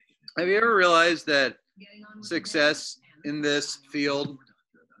Have you ever realized that success in this field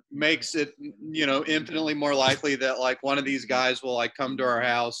makes it, infinitely more likely that like one of these guys will like come to our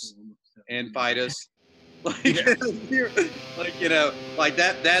house and fight us? Like, like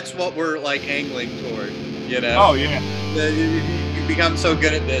that's what we're like angling toward, Oh, yeah. You become so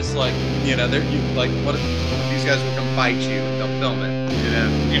good at this, like, what if these guys will come fight you and they'll film it,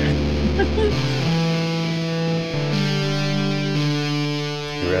 Yeah.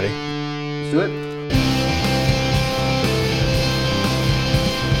 You ready? Let's do it.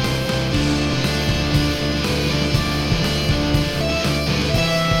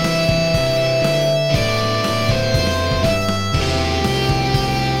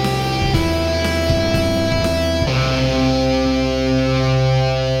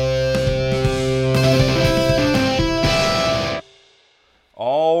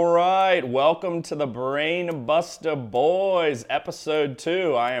 Welcome to the Brain Buster Boys, episode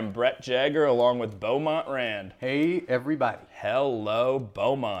 2. I am Brett Jagger along with Beaumont Rand. Hey, everybody. Hello,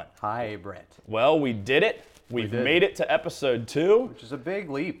 Beaumont. Hi, Brett. Well, we did it. We've made it to episode 2. Which is a big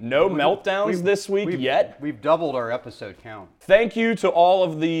leap. No meltdowns this week yet. We've doubled our episode count. Thank you to all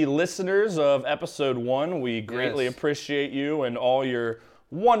of the listeners of episode 1. We greatly appreciate you and all your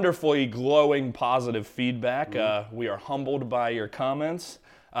wonderfully glowing positive feedback. We are humbled by your comments.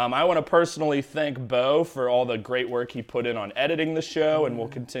 I want to personally thank Bo for all the great work he put in on editing the show, and will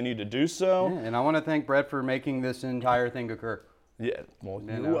continue to do so. Yeah, and I want to thank Brett for making this entire thing occur. Yeah, well,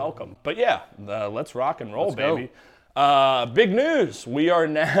 you're welcome. But yeah, let's rock and roll, Let's baby. Big news. We are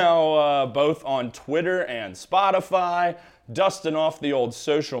now both on Twitter and Spotify, dusting off the old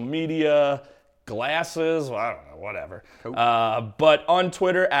social media glasses. Well, I don't know, whatever. Cool. But on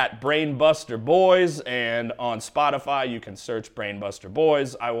Twitter at Brainbuster Boys, and on Spotify you can search Brainbuster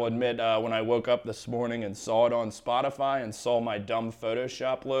Boys. I will admit, when I woke up this morning and saw it on Spotify and saw my dumb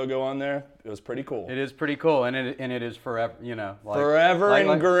Photoshop logo on there, it was pretty cool. It is pretty cool, and it is forever, forever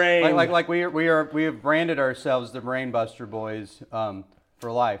ingrained. Like we have branded ourselves the Brainbuster Boys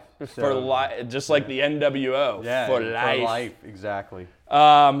for life. For life, just like the NWO. Yeah, for life. For life, exactly.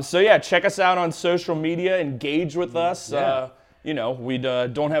 So yeah, check us out on social media, engage with us. Yeah. We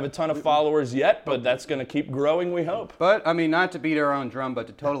don't have a ton of followers yet, but that's going to keep growing, we hope. But, I mean, not to beat our own drum, but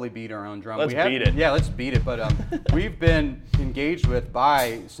to totally beat our own drum. Let's beat it. Yeah, let's beat it. But we've been engaged with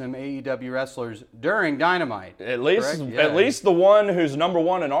by some AEW wrestlers during Dynamite. At least the one who's number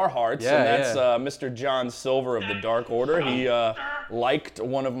one in our hearts, and that's Mr. John Silver of the Dark Order. He liked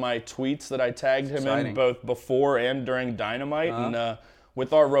one of my tweets that I tagged him in both before and during Dynamite, and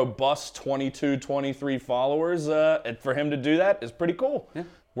with our robust 22, 23 followers, for him to do that is pretty cool. Yeah.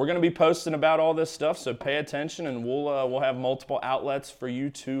 We're going to be posting about all this stuff, so pay attention, and we'll have multiple outlets for you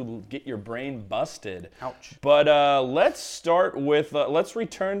to get your brain busted. Ouch. But let's start with, let's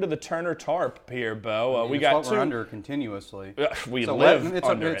return to the Turner Tarp here, Bo. We got we're under continuously. We it's live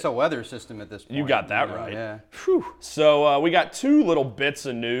under it. It's a weather system at this point. You got that right. Yeah. Whew. So we got 2 little bits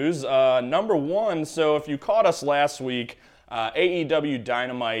of news. Number 1, so if you caught us last week, AEW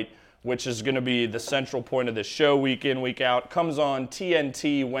Dynamite, which is going to be the central point of the show week in, week out, comes on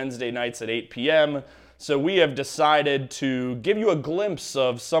TNT Wednesday nights at 8 p.m. So we have decided to give you a glimpse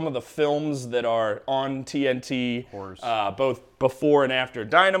of some of the films that are on TNT, both before and after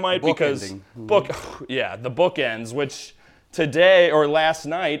Dynamite, because the bookends, which today, or last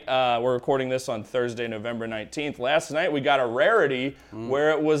night, we're recording this on Thursday, November 19th. Last night we got a rarity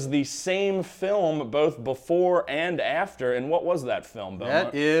where it was the same film both before and after. And what was that film,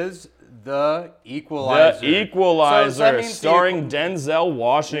 Beaumont? That is The Equalizer. The Equalizer, starring Denzel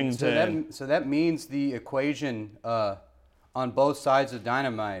Washington. So that means the equation on both sides of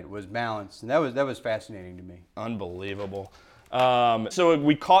Dynamite was balanced. And that was fascinating to me. Unbelievable. So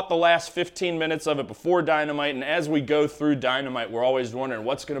we caught the last 15 minutes of it before Dynamite, and as we go through Dynamite, we're always wondering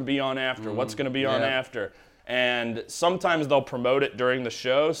what's going to be on after, what's going to be on after. And sometimes they'll promote it during the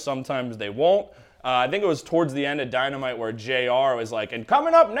show, sometimes they won't. I think it was towards the end of Dynamite where JR was like, and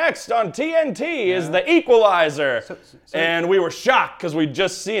coming up next on TNT is The Equalizer. And we were shocked because we'd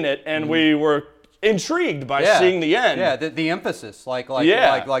just seen it, and we were intrigued by seeing the end. Yeah, the emphasis, like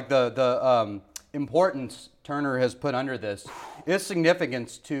the importance Turner has put under this is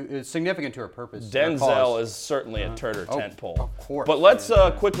significant to her purpose. Denzel is certainly a Turner tentpole. Of course. But let's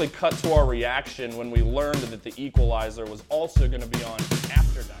quickly cut to our reaction when we learned that The Equalizer was also going to be on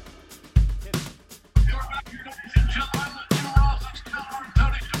after Dynamite.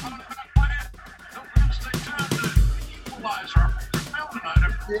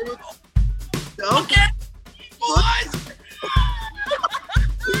 Okay, boys.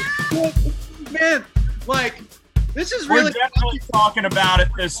 Man, like, This is We're really definitely talking about it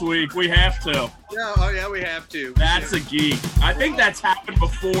this week. We have to. Yeah, oh yeah, we have to. That's a geek. I think that's happened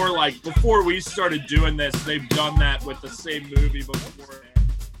before. Like before we started doing this, they've done that with the same movie before.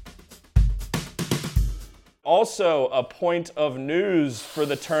 Also, a point of news for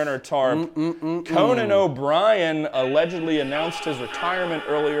the Turner Tarp. Conan O'Brien allegedly announced his retirement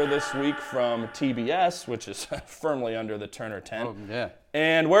earlier this week from TBS, which is firmly under the Turner tent. Oh, yeah.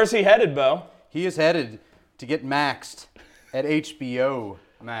 And where's he headed, Bo? He is headed to get maxed at HBO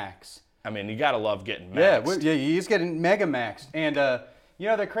Max. I mean, you gotta love getting maxed. Yeah, he's getting mega maxed. And,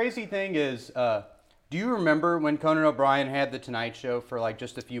 the crazy thing is, do you remember when Conan O'Brien had The Tonight Show for like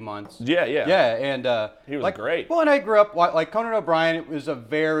just a few months? Yeah. Yeah, and he was great. Well, and I grew up like Conan O'Brien. It was a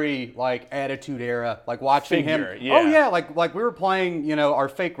very like Attitude Era, like watching Figure, him. yeah. Oh yeah, like we were playing, our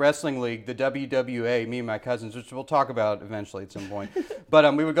fake wrestling league, the WWA. Me and my cousins, which we'll talk about eventually at some point.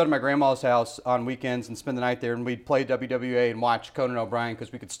 But we would go to my grandma's house on weekends and spend the night there, and we'd play WWA and watch Conan O'Brien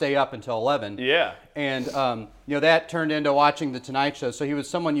because we could stay up until 11. Yeah. And that turned into watching The Tonight Show. So he was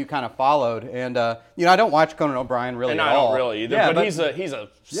someone you kind of followed. And I don't watch Conan O'Brien really and at I all. don't really either. Yeah, but he's a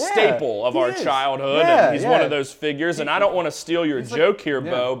staple of our childhood, Yeah, and he's one of those figures. And I don't want to steal your joke here,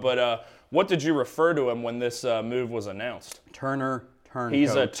 Bo, but what did you refer to him when this move was announced? Turner Turncoat.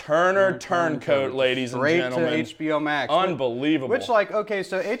 He's a Turner Turncoat, ladies and gentlemen. Straight to HBO Max. Unbelievable. Which so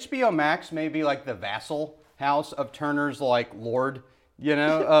HBO Max may be like the vassal house of Turner's like Lord.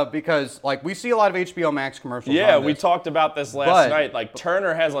 Because like we see a lot of HBO Max commercials. Yeah, on we this. talked about this last night. Like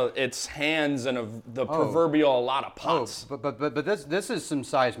Turner has its hands in the proverbial a lot of pots. But this is some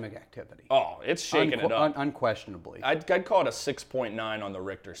seismic activity. Oh, it's shaking it up. Unquestionably. I'd call it a 6.9 on the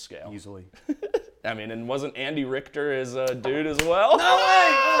Richter scale. Easily. I mean, and wasn't Andy Richter his dude as well? No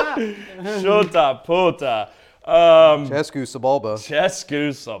way! Shota puta. Chesku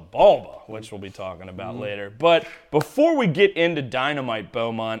Sabalba, which we'll be talking about later. But before we get into Dynamite,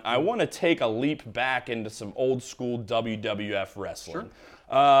 Beaumont, I want to take a leap back into some old school WWF wrestling.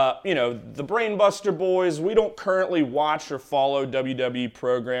 Sure. The Brainbuster boys, we don't currently watch or follow WWE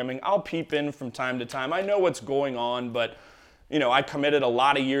programming. I'll peep in from time to time. I know what's going on, but I committed a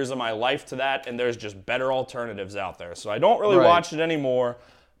lot of years of my life to that, and there's just better alternatives out there. So I don't really watch it anymore.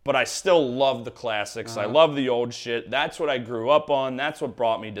 But I still love the classics. I love the old shit. That's what I grew up on. That's what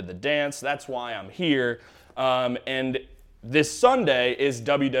brought me to the dance. That's why I'm here. And this Sunday is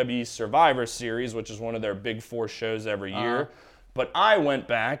WWE Survivor Series, which is one of their big 4 shows every year. But I went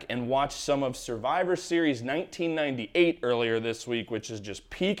back and watched some of Survivor Series 1998 earlier this week, which is just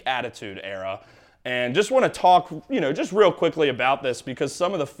peak Attitude Era. And just want to talk, just real quickly about this because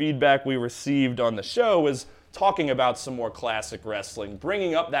some of the feedback we received on the show was talking about some more classic wrestling,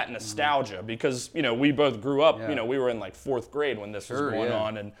 bringing up that nostalgia because, we both grew up, we were in like 4th grade when this was going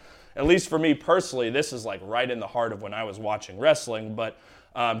on. And at least for me personally, this is like right in the heart of when I was watching wrestling. But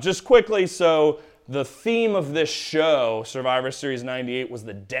just quickly, so the theme of this show, Survivor Series 98, was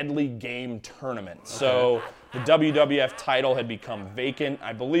the Deadly Game Tournament. So the WWF title had become vacant.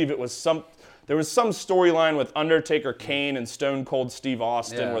 I believe it was there was some storyline with Undertaker, Kane, and Stone Cold Steve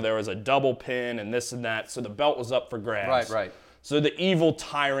Austin where there was a double pin and this and that, so the belt was up for grabs. Right. So the evil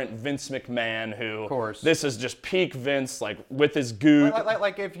tyrant Vince McMahon, who, of course, this is just peak Vince, like with his goo.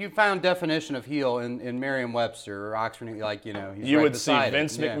 Like if you found definition of heel in Merriam-Webster or Oxford, he's you right would see beside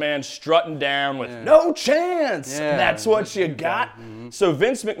Vince it. McMahon strutting down with no chance. Yeah. That's what you got. So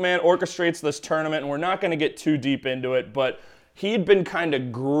Vince McMahon orchestrates this tournament, and we're not going to get too deep into it, but he'd been kind of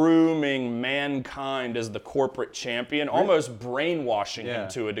grooming Mankind as the corporate champion, almost brainwashing him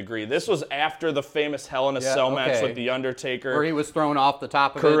to a degree. This was after the famous Hell in a Cell match with The Undertaker. Where he was thrown off the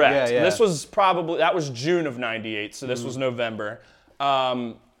top of Correct. it. This was that was June of 98, so this was November.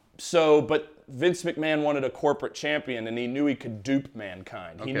 But Vince McMahon wanted a corporate champion, and he knew he could dupe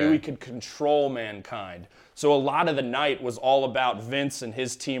Mankind. He knew he could control Mankind. So a lot of the night was all about Vince and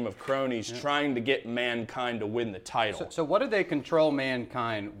his team of cronies trying to get Mankind to win the title. So what did they control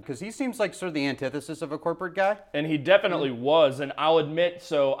Mankind? Because he seems like sort of the antithesis of a corporate guy. And he definitely was. And I'll admit,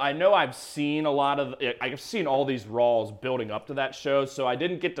 so I know I've seen I've seen all these Raws building up to that show, so I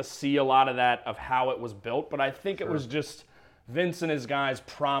didn't get to see a lot of that of how it was built, but I think it was just Vince and his guys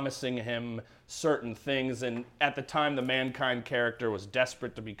promising him certain things. And at the time, the Mankind character was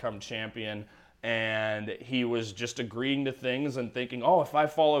desperate to become champion. And he was just agreeing to things and thinking, oh, if I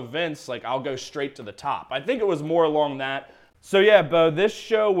follow Vince, like I'll go straight to the top. I think it was more along that. So yeah, Bo, this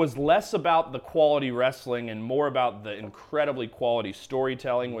show was less about the quality wrestling and more about the incredibly quality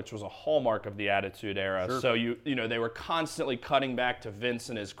storytelling, which was a hallmark of the Attitude Era. Sure. So they were constantly cutting back to Vince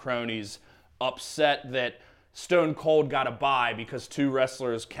and his cronies, upset that Stone Cold got a bye because 2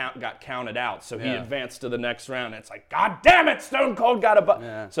 wrestlers got counted out, so he advanced to the next round. And it's like, God damn it, Stone Cold got a bye.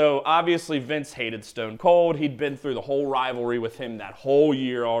 Yeah. So obviously Vince hated Stone Cold. He'd been through the whole rivalry with him that whole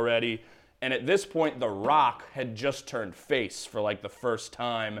year already. And at this point, The Rock had just turned face for like the first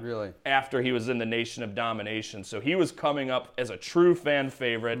time after he was in the Nation of Domination. So he was coming up as a true fan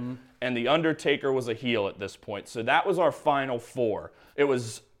favorite, and The Undertaker was a heel at this point. So that was our final 4. It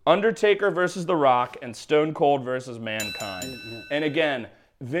was Undertaker versus The Rock and Stone Cold versus Mankind. And again,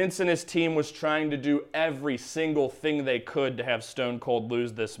 Vince and his team was trying to do every single thing they could to have Stone Cold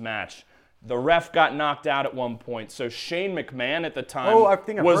lose this match. The ref got knocked out at one point, so Shane McMahon at the time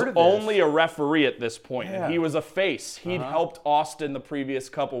was only a referee at this point, and he was a face. He'd helped Austin the previous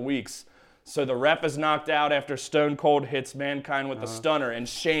couple weeks. So the ref is knocked out after Stone Cold hits Mankind with the stunner, and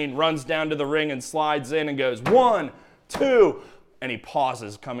Shane runs down to the ring and slides in and goes, 1, 2, and he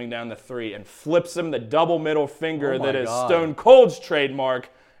pauses coming down the 3 and flips him the double middle finger that is Stone Cold's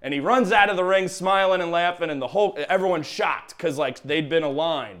trademark. And he runs out of the ring smiling and laughing, and everyone's shocked because like they'd been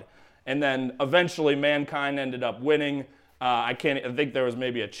aligned. And then eventually Mankind ended up winning. I think there was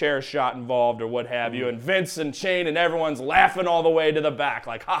maybe a chair shot involved or what have you. And Vince and Shane and everyone's laughing all the way to the back,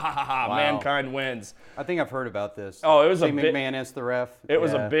 like ha ha ha ha. Mankind wins. I think I've heard about this. Oh, it was Shane McMahon as the ref. It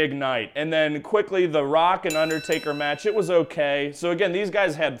was a big night. And then quickly the Rock and Undertaker match. It was okay. So again, these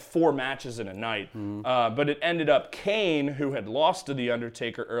guys had 4 matches in a night, but it ended up Kane, who had lost to the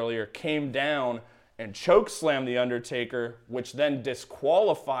Undertaker earlier, came down and chokeslammed the Undertaker, which then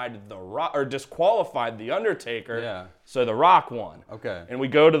disqualified the Undertaker. Yeah. So the Rock won. Okay. And we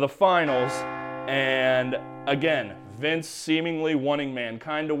go to the finals, and again, Vince seemingly wanting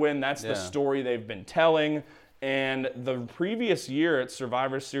Mankind to win. That's the story they've been telling. And the previous year at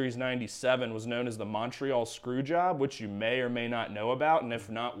Survivor Series 97 was known as the Montreal Screwjob, which you may or may not know about, and if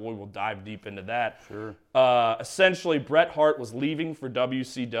not, we will dive deep into that. Sure. Essentially, Bret Hart was leaving for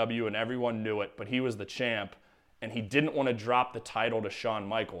WCW, and everyone knew it, but he was the champ, and he didn't want to drop the title to Shawn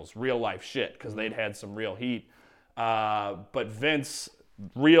Michaels. Real life shit, because they'd had some real heat. But Vince,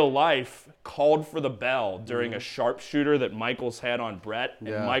 real life, called for the bell during a sharpshooter that Michaels had on Bret,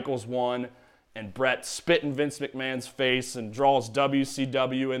 and Michaels won. And Bret spit in Vince McMahon's face and draws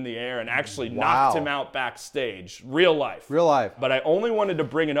WCW in the air and actually knocked him out backstage. Real life. Real life. But I only wanted to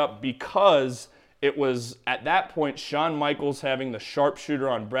bring it up because it was, at that point, Shawn Michaels having the sharpshooter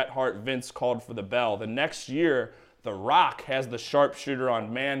on Bret Hart. Vince called for the bell. The next year, The Rock has the sharpshooter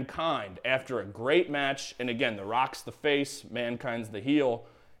on Mankind after a great match. And again, The Rock's the face, Mankind's the heel.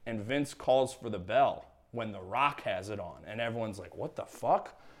 And Vince calls for the bell when The Rock has it on. And everyone's like, what the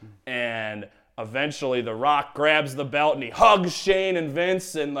fuck? And eventually, The Rock grabs the belt and he hugs Shane and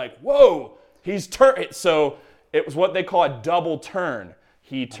Vince and like, whoa, he's turned. So it was what they call a double turn.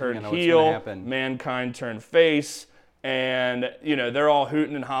 He turned heel, Mankind turned face, and they're all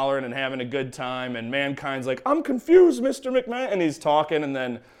hooting and hollering and having a good time. And Mankind's like, I'm confused, Mr. McMahon, and he's talking, and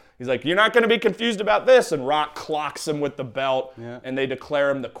then he's like, you're not going to be confused about this. And Rock clocks him with the belt, and they declare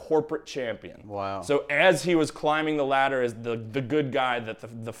him the corporate champion. Wow. So as he was climbing the ladder as the good guy,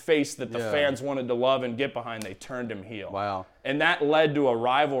 that the face that the fans wanted to love and get behind, they turned him heel. Wow. And that led to a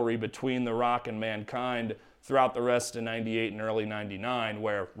rivalry between The Rock and Mankind throughout the rest of 98 and early 99,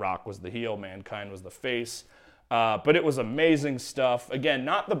 where Rock was the heel, Mankind was the face. But it was amazing stuff. Again,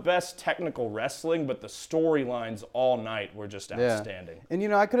 not the best technical wrestling, but the storylines all night were just outstanding. And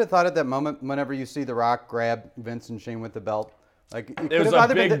I could have thought at that moment, whenever you see The Rock grab Vince and Shane with the belt, like it was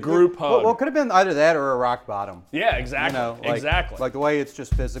a big group hug. Well, it could have been either that or a rock bottom. Yeah, exactly. Exactly. Like the way it's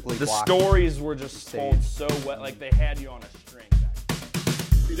just physically. The stories were just told so well, like they had you on a string.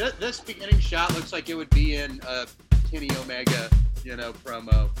 This beginning shot looks like it would be in a Kenny Omega,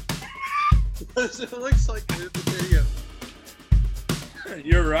 promo. It looks like the video.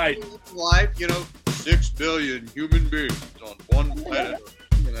 You're right. Life, 6 billion human beings on one planet.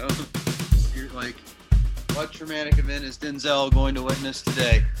 You're like, what traumatic event is Denzel going to witness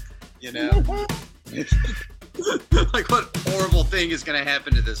today? Like, what horrible thing is going to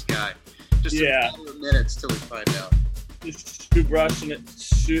happen to this guy? Just a couple of minutes till we find out. Toothbrushing it.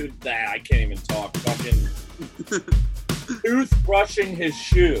 I can't even talk. Fucking toothbrushing his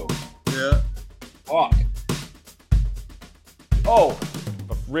shoe. Yeah. Fuck. Oh,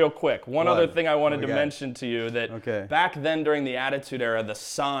 real quick. One other thing I wanted to mention to you that back then during the Attitude Era, the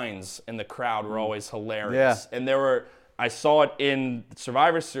signs in the crowd were always hilarious. Yeah. And I saw it in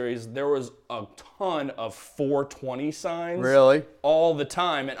Survivor Series, there was a ton of 420 signs. Really? All the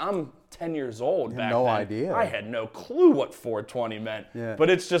time. And I'm 10 years old back then. No idea. I had no clue what 420 meant. Yeah.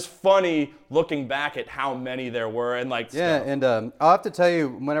 But it's just funny looking back at how many there were. And and I'll have to tell you,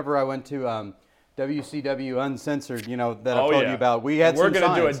 whenever I went to WCW Uncensored, that I've Oh, told yeah. you about. We had We're some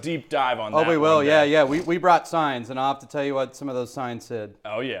gonna do a signs. deep dive on Oh, that. we will. one Yeah, day. yeah. We brought signs, and I'll have to tell you what some of those signs said.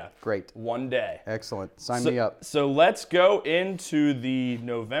 Oh yeah. Great. One day. Excellent. Sign me up. So let's go into the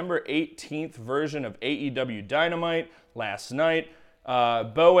November 18th version of AEW Dynamite last night.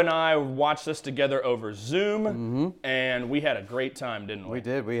 Bo and I watched this together over Zoom, and we had a great time, didn't we? We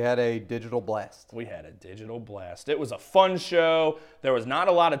did. We had a digital blast. We had a digital blast. It was a fun show. There was not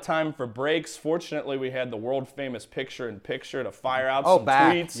a lot of time for breaks. Fortunately, we had the world-famous picture-in-picture to fire out some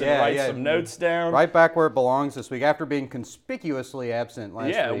back. tweets Yeah, and write yeah. some notes down. Right back where it belongs this week after being conspicuously absent last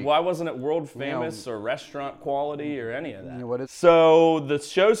Yeah, week. why wasn't it world famous or restaurant quality or any of that? What is- So the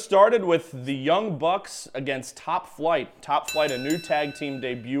show started with the Young Bucks against Top Flight. Top Flight, a new tag team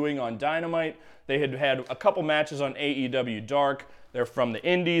debuting on Dynamite. They had had a couple matches on AEW Dark. They're from the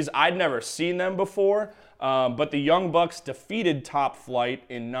Indies. I'd never seen them before, but the Young Bucks defeated Top Flight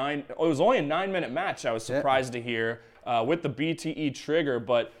in it was only a 9-minute match, I was surprised to hear, with the BTE trigger,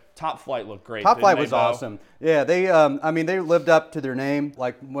 but Top Flight looked great. Top Flight didn't was they, Bo? awesome. Yeah, they they lived up to their name.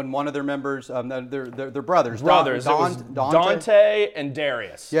 Like when one of their members, they're brothers. Brothers. It was Dante and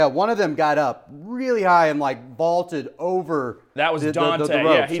Darius. Yeah, one of them got up really high and like vaulted over. That was the Dante.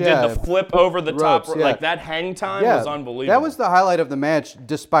 ropes. Yeah, he did the flip over the top. Ropes, yeah. Like that hang time Yeah, was unbelievable. that was the highlight of the match,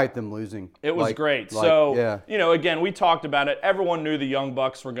 despite them losing. It was Like- great. like, So, yeah. Again, we talked about it. Everyone knew the Young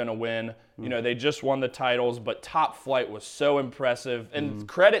Bucks were going to win. They just won the titles, but Top Flight was so impressive. And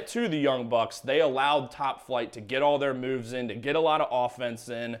credit to the Young Bucks. They allowed Top Flight to get all their moves in, to get a lot of offense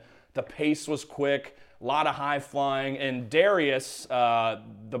in. The pace was quick, a lot of high flying. And Darius, I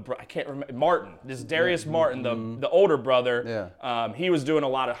can't remember, Martin, this Darius Martin, the older brother, he was doing a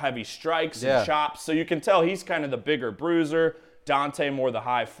lot of heavy strikes and chops. So you can tell he's kind of the bigger bruiser. Dante more the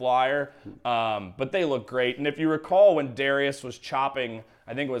high flyer, but they look great. And if you recall when Darius was chopping,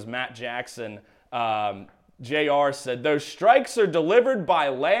 I think it was Matt Jackson, JR said, "Those strikes are delivered by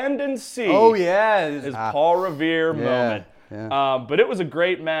land and sea." Oh yeah, His Paul Revere moment. Yeah. But it was a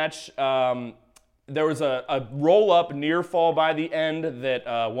great match. There was a roll-up near fall by the end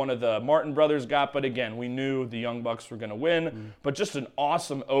that one of the Martin brothers got, but again, we knew the Young Bucks were going to win. But just an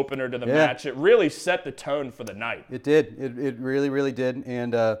awesome opener to the match. It really set the tone for the night. It did. It really, really did.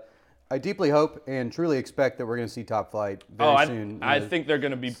 And I deeply hope and truly expect that we're going to see Top Flight very soon. I think they're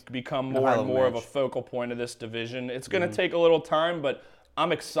going to become more and more of a focal point of this division. It's going to take a little time, but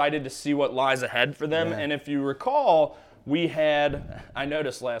I'm excited to see what lies ahead for them. And if you recall, I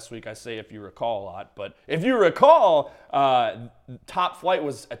noticed last week I say if you recall a lot, but if you recall, Top Flight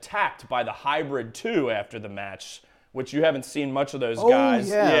was attacked by the Hybrid 2 after the match, which you haven't seen much of those guys.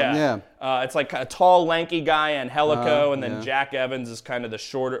 Yeah. It's like a tall, lanky guy, Angelico, and then Jack Evans is kind of the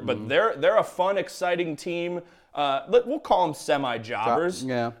shorter. But they're a fun, exciting team. We'll call them semi-jobbers.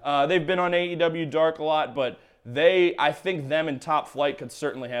 They've been on AEW Dark a lot, but I think them and Top Flight could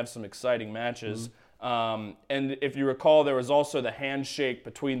certainly have some exciting matches. And if you recall, there was also the handshake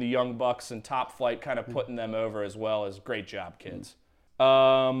between the Young Bucks and Top Flight kind of putting them over as well. As great job, kids.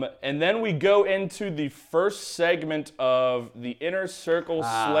 And then we go into the first segment of the Inner Circle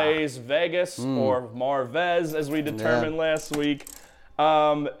Slays Vegas, or Marvez, as we determined last week.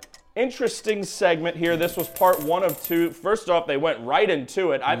 Interesting segment here. This was part 1 of 2. First off, they went right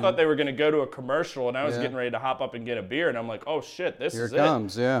into it. I thought they were going to go to a commercial, and I was getting ready to hop up and get a beer, and I'm like, oh shit, this is it. Here it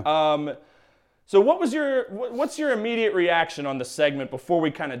comes, yeah. So what's your immediate reaction on the segment before we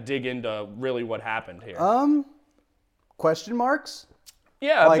kind of dig into really what happened here? Question marks?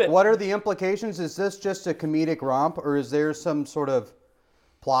 Yeah. Like, what are the implications? Is this just a comedic romp, or is there some sort of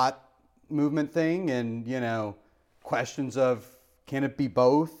plot movement thing? And, questions of, can it be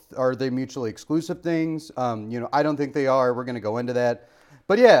both? Are they mutually exclusive things? I don't think they are. We're going to go into that.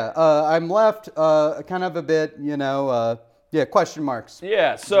 But yeah, I'm left kind of a bit, question marks.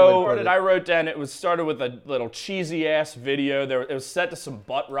 Yeah, so I wrote down, it was started with a little cheesy ass video. It was set to some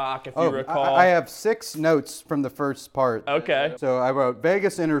butt rock, if you recall. I have 6 notes from the first part. Okay. So I wrote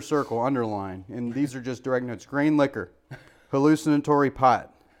Vegas Inner Circle, underline, and these are just direct notes. Grain liquor, hallucinatory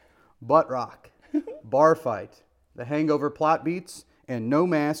pot, butt rock, bar fight, the hangover plot beats, and no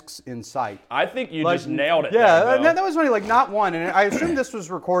masks in sight. I think you just nailed it. Yeah, there, that was only not one, and I assume this was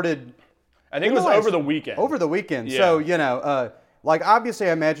recorded. I think it was over the weekend. Over the weekend. Yeah. So, obviously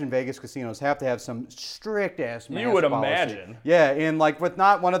I imagine Vegas casinos have to have some strict-ass mask You would policy. imagine. Yeah, and with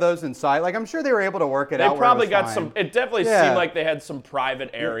not one of those in sight, I'm sure they were able to work it out. They probably where it got was some, fine. it definitely seemed like they had some private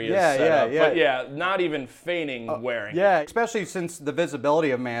areas set up. But yeah, not even feigning wearing it. Especially since the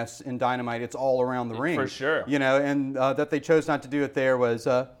visibility of masks in Dynamite, it's all around the ring. For sure. And that they chose not to do it there was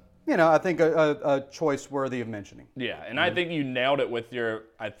I think a choice worthy of mentioning. Yeah, and I think you nailed it with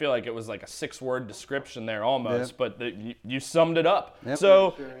I feel like it was like a 6-word description there almost, but you summed it up. Yep.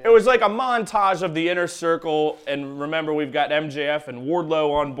 So it was like a montage of the Inner Circle, and remember we've got MJF and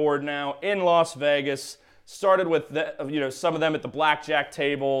Wardlow on board now in Las Vegas. Started with some of them at the blackjack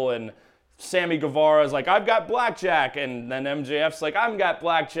table, and Sammy Guevara's like, I've got blackjack, and then MJF's like, I've got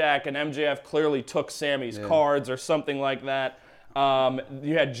blackjack, and MJF clearly took Sammy's cards or something like that.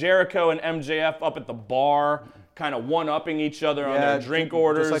 You had Jericho and MJF up at the bar, kind of one-upping each other on their drink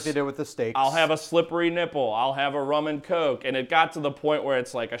orders. Just like they did with the steaks. I'll have a slippery nipple. I'll have a rum and coke. And it got to the point where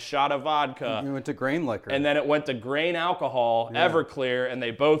it's like a shot of vodka. You went to grain liquor. And then it went to grain alcohol, Everclear, and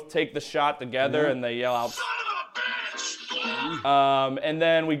they both take the shot together and they yell out, "Son of a bitch!" And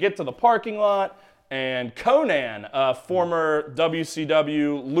then we get to the parking lot. And Conan, a former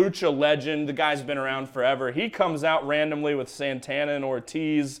WCW Lucha legend, the guy's been around forever, he comes out randomly with Santana and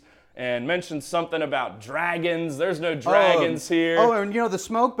Ortiz and mentions something about dragons. There's no dragons here. Oh, and the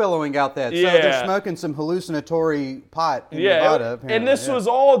smoke billowing out that. So they're smoking some hallucinatory pot in Nevada, apparently. And this was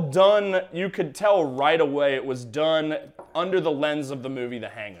all done, you could tell right away it was done under the lens of the movie The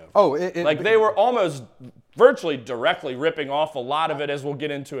Hangover. Oh, they were almost virtually directly ripping off a lot of it, as we'll get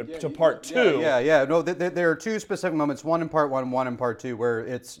into it to part 2. Yeah. No, there are 2 specific moments, one in part 1, one in part 2, where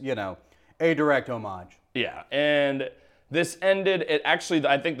it's, a direct homage. Yeah, and this ended,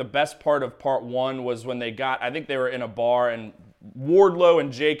 I think the best part of part 1 was when I think they were in a bar, and Wardlow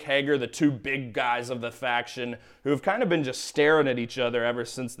and Jake Hager, the 2 big guys of the faction, who have kind of been just staring at each other ever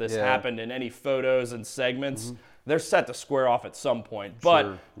since this happened in any photos and segments. They're set to square off at some point.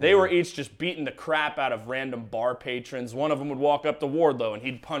 But they were each just beating the crap out of random bar patrons. One of them would walk up to Wardlow and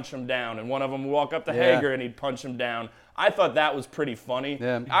he'd punch him down. And one of them would walk up to Hager and he'd punch him down. I thought that was pretty funny.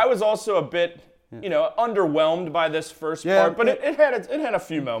 Yeah. I was also a bit, underwhelmed by this first part. But it had a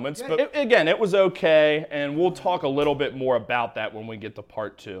few moments. But again, it was okay. And we'll talk a little bit more about that when we get to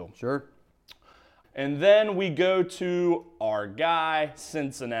part 2. Sure. And then we go to our guy,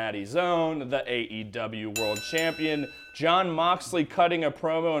 Cincinnati's own, the AEW World Champion, Jon Moxley, cutting a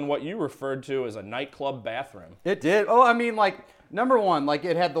promo in what you referred to as a nightclub bathroom. It did. Oh, I mean, number one,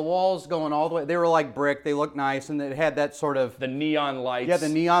 it had the walls going all the way. They were like brick. They looked nice, and it had that sort of... The neon lights. Yeah, the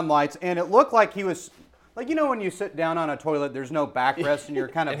neon lights. And it looked like he was... when you sit down on a toilet, there's no backrest and you're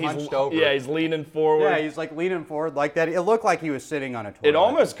kind of hunched over. Yeah, he's leaning forward. Yeah, he's leaning forward like that. It looked like he was sitting on a toilet. It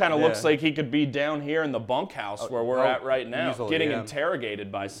almost kind of looks like he could be down here in the bunkhouse where we're at right now, easily, getting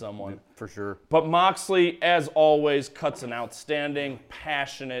interrogated by someone. For sure. But Moxley, as always, cuts an outstanding,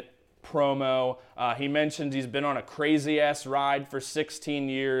 passionate promo. He mentions he's been on a crazy-ass ride for 16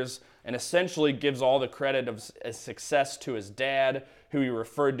 years and essentially gives all the credit of success to his dad, who he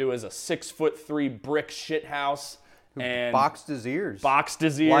referred to as a 6'3" brick shithouse. And boxed his ears. Like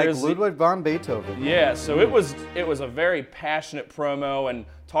Ludwig von Beethoven. Yeah, so it was a very passionate promo, and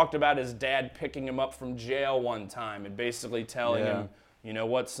talked about his dad picking him up from jail one time and basically telling him, you know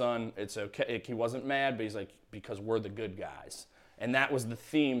what, son, it's okay. He wasn't mad, but he's like, because we're the good guys. And that was the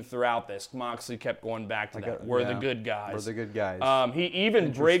theme throughout this. Moxley kept going back to that. We're the good guys. We're the good guys. He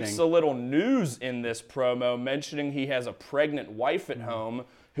even breaks a little news in this promo, mentioning he has a pregnant wife at home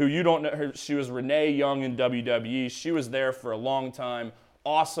who you don't know. She was Renee Young in WWE. She was there for a long time.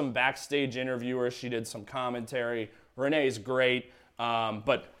 Awesome backstage interviewer. She did some commentary. Renee's great.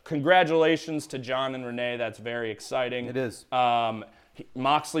 But congratulations to John and Renee. That's very exciting. It is.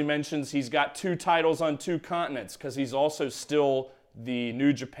 Moxley mentions he's got 2 titles on 2 continents because he's also still the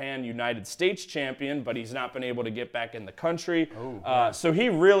New Japan United States champion, but he's not been able to get back in the country. So he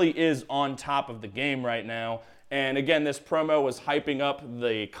really is on top of the game right now. And again, this promo was hyping up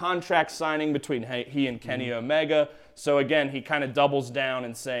the contract signing between he and Kenny Omega. So again, he kind of doubles down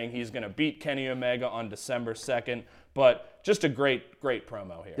and saying he's going to beat Kenny Omega on December 2nd. But just a great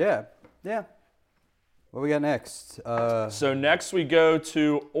promo here. Yeah. What we got next? So next we go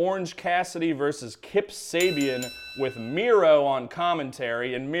to Orange Cassidy versus Kip Sabian with Miro on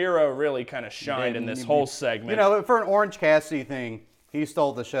commentary, and Miro really kind of shined in this whole segment. For an Orange Cassidy thing, he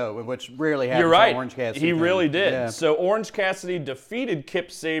stole the show, which rarely happens. You're right. Orange Cassidy he thing. really did. Yeah. So Orange Cassidy defeated Kip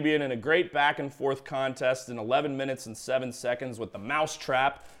Sabian in a great back-and-forth contest in 11 minutes and 7 seconds with the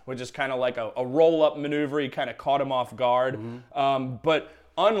mousetrap, which is kind of like a roll-up maneuver. He kind of caught him off guard. But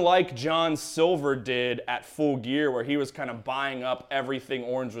unlike John Silver did at Full Gear, where he was kind of buying up everything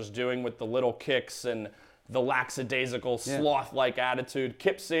Orange was doing with the little kicks and the lackadaisical, sloth-like attitude,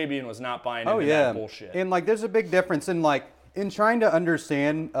 Kip Sabian was not buying into that bullshit. And there's a big difference in trying to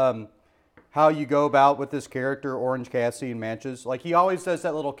understand how you go about with this character, Orange Cassidy, in matches. Like, he always does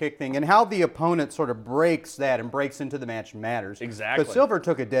that little kick thing, and how the opponent sort of breaks that and breaks into the match matters. Exactly. Because Silver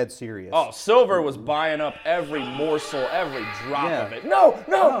took it dead serious. Oh, Silver was buying up every morsel, every drop Yeah. of it.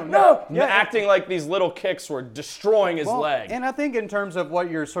 No. Yeah. Acting like these little kicks were destroying his leg. And I think in terms of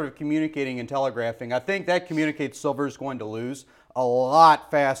what you're sort of communicating and telegraphing, I think that communicates Silver's going to lose a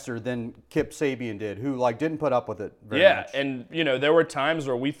lot faster than Kip Sabian did, who didn't put up with it very much. And there were times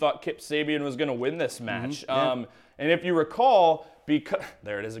where we thought Kip Sabian was going to win this match. Yeah. And if you recall,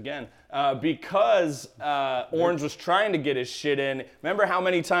 there it is again. Because Orange was trying to get his shit in. Remember how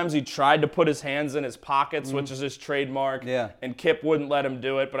many times he tried to put his hands in his pockets, which is his trademark, Yeah. and Kip wouldn't let him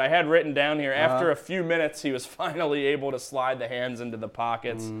do it. But I had written down here, after a few minutes, he was finally able to slide the hands into the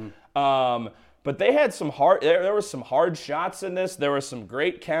pockets. But they had some there were some hard shots in this. There were some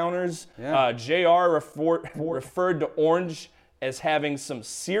great counters. Yeah. JR referred to Orange as having some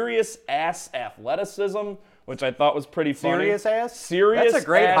serious ass athleticism, which I thought was pretty funny. Serious ass? Serious. That's a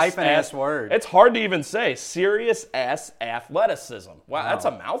great ass hyphen-ass word. It's hard to even say. Serious ass athleticism. Wow, that's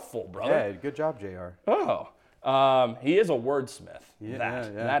a mouthful, brother. Yeah, good job, JR. Oh. He is a wordsmith. Yeah.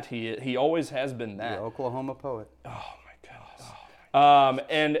 That he always has been that. The Oklahoma poet.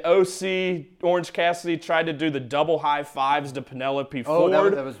 And OC, Orange Cassidy, tried to do the double high fives to Penelope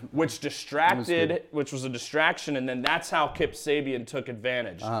Ford, which was a distraction, and then that's how Kip Sabian took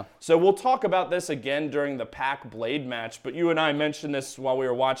advantage. So we'll talk about this again during the Pac Blade match, but you and I mentioned this while we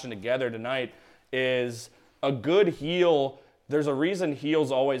were watching together tonight, is a good heel. There's a reason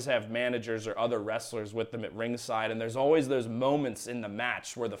heels always have managers or other wrestlers with them at ringside, and there's always those moments in the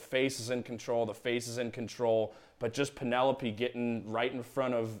match where the face is in control, but just Penelope getting right in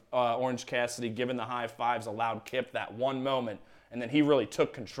front of Orange Cassidy, giving the high fives, allowed Kip that one moment, and then he really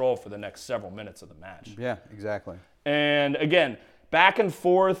took control for the next several minutes of the match. Yeah, exactly. And again, back and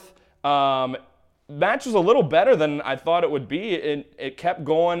forth. Match was a little better than I thought it would be. It kept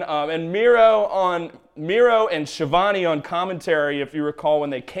going. And Miro and Shivani on commentary, if you recall, when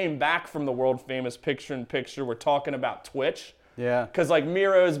they came back from the world famous picture-in-picture, were talking about Twitch. Yeah. Because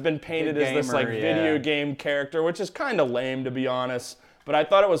Miro has been painted as this gamer, video game character, which is kind of lame, to be honest. But I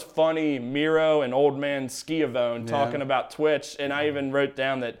thought it was funny, Miro and old man Schiavone talking about Twitch, and I even wrote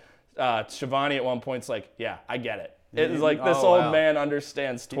down that Shivani at one point's like, yeah, I get it. It's like this old man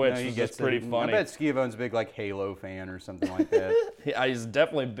understands Twitch. It's just pretty funny. I bet Schiavone's a big Halo fan or something like that. He's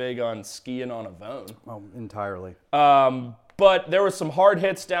definitely big on skiing on a Vone. Oh, entirely. But there were some hard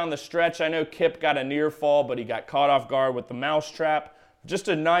hits down the stretch. I know Kip got a near fall, but he got caught off guard with the mousetrap. Just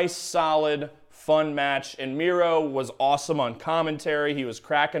a nice, solid, fun match. And Miro was awesome on commentary. He was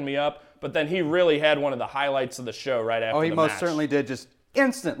cracking me up. But then he really had one of the highlights of the show right after the match. Oh, he most certainly did. Just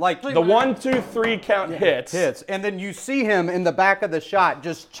instant, the 1, 2, 3 count hits, and then you see him in the back of the shot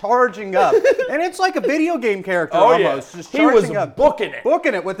just charging up, and it's like a video game character almost. Just charging up, booking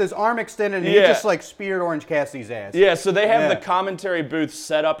it with his arm extended, and he just speared Orange Cassidy's ass. Yeah, so they have the commentary booth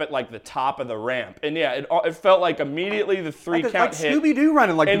set up at the top of the ramp, and it felt like immediately the 3 count hit, Scooby-Doo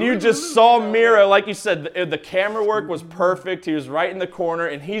running and you just saw Miro, like you said, the camera work was perfect. He was right in the corner,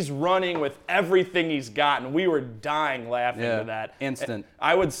 and he's running with everything he's got, and we were dying laughing to that. Instant.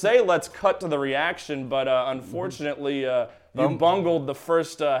 I would say let's cut to the reaction, but unfortunately, you bungled the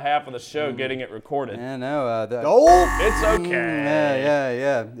first half of the show getting it recorded. Yeah, no. It's okay.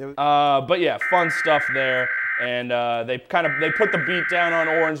 Yeah. But yeah, fun stuff there. And they put the beat down on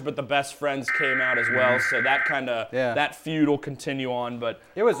Orange, but the best friends came out as well. So that that feud will continue on. But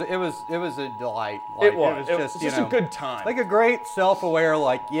it was a delight. It was just a good time. Like a great self-aware,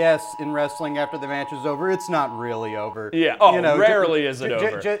 yes, in wrestling after the match is over, it's not really over. Yeah. Rarely is it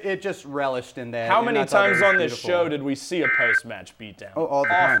over. It just relished in that. How many times on this show did we see a post-match beatdown? Oh, all the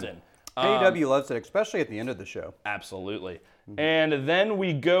time. Often. AEW loves it, especially at the end of the show. Absolutely. And then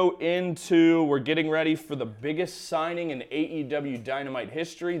we're getting ready for the biggest signing in AEW Dynamite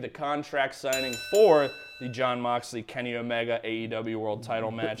history, the contract signing for the Jon Moxley, Kenny Omega AEW World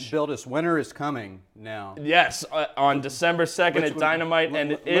Title match. Buildus, winter is coming now. Yes, on December 2nd at Dynamite,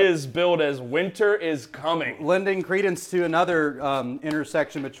 and it is billed as Winter is Coming. Lending credence to another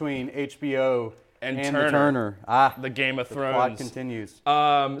intersection between HBO and Turner. The Game of Thrones. The plot continues.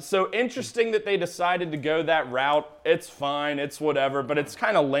 So interesting that they decided to go that route. It's fine, it's whatever, but it's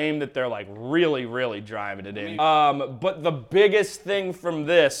kind of lame that they're really, really driving it in. But the biggest thing from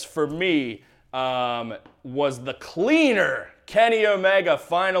this, for me, was the cleaner. Kenny Omega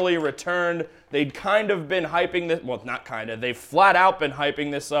finally returned. They'd kind of been hyping this, well, not kind of, they've flat out been hyping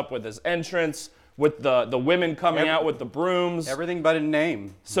this up with his entrance, with the women coming out with the brooms. Everything but a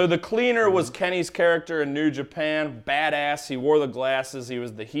name. So the cleaner was Kenny's character in New Japan. Badass. He wore the glasses. He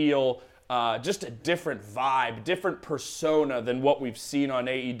was the heel. just a different vibe, different persona than what we've seen on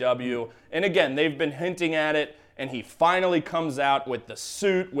AEW. And again, they've been hinting at it, and he finally comes out with the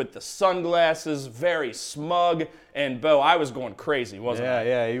suit, with the sunglasses, very smug. And Bo, I was going crazy, wasn't I?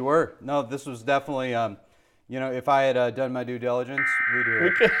 Yeah, you were. No, this was definitely, if I had done my due diligence, we'd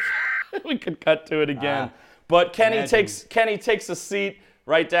hear it. We could cut to it again. But Kenny imagine. takes a seat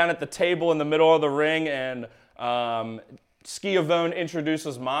right down at the table in the middle of the ring, and Schiavone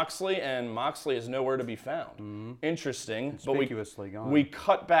introduces Moxley, and Moxley is nowhere to be found. Interesting. Conspicuously gone. We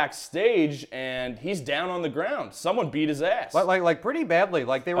cut backstage, and he's down on the ground. Someone beat his ass. Like pretty badly.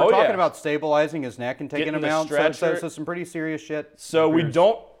 Like they were Oh, talking yeah. about stabilizing his neck and taking Getting him the out. stretcher. So some pretty serious shit. So we appears.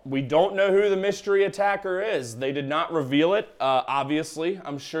 don't know who the mystery attacker is. They did not reveal it, obviously.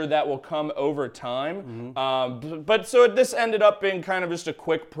 I'm sure that will come over time. But so this ended up being kind of just a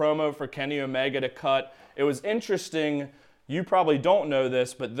quick promo for Kenny Omega to cut. It was interesting. You probably don't know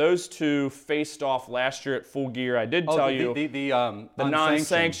this, but those two faced off last year at Full Gear. I did tell you the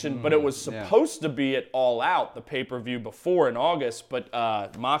non-sanctioned, but it was supposed to be at All Out, the pay-per-view before in August, but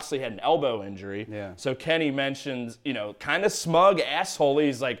Moxley had an elbow injury. Yeah. So Kenny mentions, kind of smug asshole.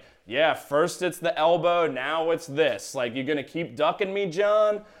 He's like, yeah, first it's the elbow, now it's this. Like, you're going to keep ducking me,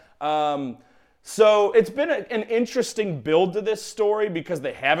 John? So it's been an interesting build to this story because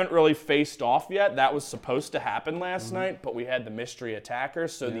they haven't really faced off yet. That was supposed to happen last night, but we had the mystery attacker,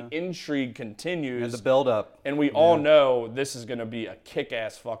 so the intrigue continues. And the build-up. And we all know this is going to be a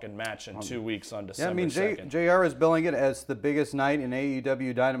kick-ass fucking match in 2 weeks on December 2nd. JR is billing it as the biggest night in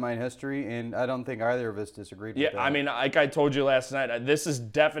AEW Dynamite history, and I don't think either of us disagreed with that. I mean, like I told you last night, this is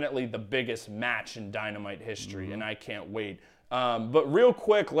definitely the biggest match in Dynamite history, and I can't wait. But real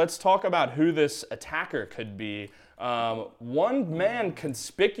quick, let's talk about who this attacker could be. One man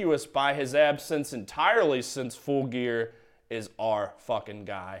conspicuous by his absence entirely since Full Gear is our fucking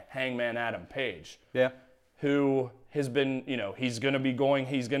guy, Hangman Adam Page. Yeah. Who has been, he's going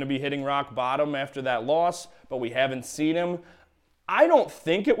to be hitting rock bottom after that loss, but we haven't seen him. I don't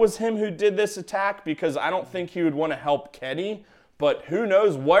think it was him who did this attack because I don't think he would want to help Kenny. But who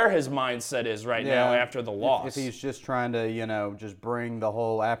knows where his mindset is right now after the loss. If he's just trying to, just bring the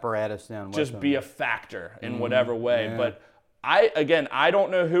whole apparatus down with just him. be a factor in whatever way. Yeah. But I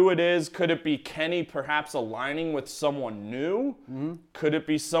don't know who it is. Could it be Kenny perhaps aligning with someone new? Could it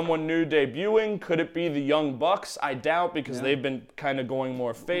be someone new debuting? Could it be the Young Bucks? I doubt because they've been kind of going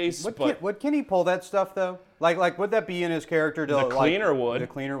more face. Would Kenny pull that stuff though? Like would that be in his character? The cleaner would. The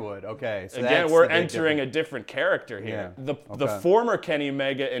cleaner would. Okay. So again, we're entering a different character here. Yeah. The former Kenny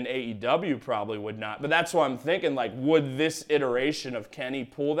Omega in AEW probably would not. But that's why I'm thinking, would this iteration of Kenny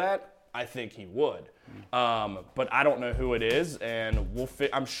pull that? I think he would. But I don't know who it is, and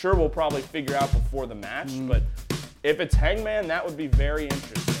I'm sure we'll probably figure out before the match. But if it's Hangman, that would be very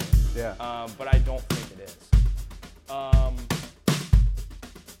interesting. Yeah. But I don't think it is.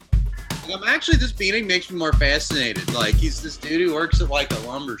 Actually, this beating makes me more fascinated. Like, he's this dude who works at a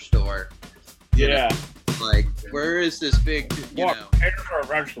lumber store. You know? Like, where is this big, Potatoes or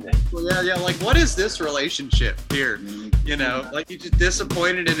vegetables? Well, yeah, what is this relationship here? Like, he's just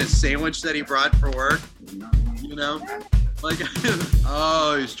disappointed in his sandwich that he brought for work. Like,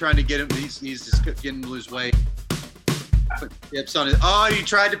 he's trying to get him, he's just getting to lose weight. Put chips on it. He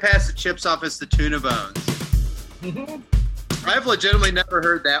tried to pass the chips off as the tuna bones. I've legitimately never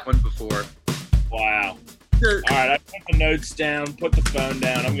heard that one before. Wow. All right, I put the notes down, put the phone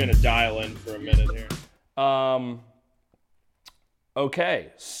down. I'm going to dial in for a minute here.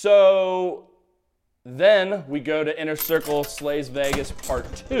 Okay, so then we go to Inner Circle Slays Vegas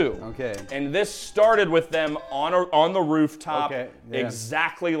Part 2. Okay. And this started with them on the rooftop, yeah.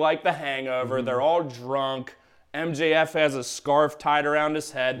 exactly like The Hangover. They're all drunk. MJF has a scarf tied around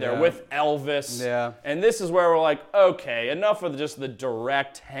his head. They're with Elvis. Yeah. And this is where we're like, okay, enough of just the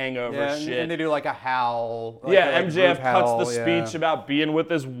direct hangover shit. And they do a howl. MJF cuts the speech about being with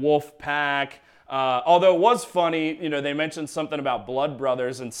his wolf pack. Although it was funny, they mentioned something about Blood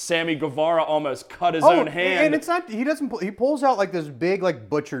Brothers, and Sammy Guevara almost cut his own hand. And it's not, he pulls out this big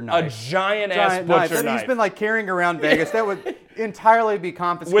butcher knife. A giant-ass butcher knife. He's been carrying around Vegas. That would entirely be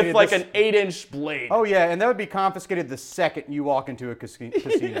confiscated. With an 8-inch blade. Oh yeah, and that would be confiscated the second you walk into a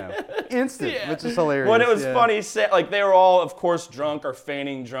casino. Instant, which is hilarious. When it was funny, they were all, of course, drunk or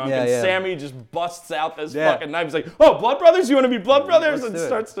feigning drunk, and Sammy just busts out this fucking knife. He's like, "Oh, Blood Brothers, you want to be Blood Brothers?" And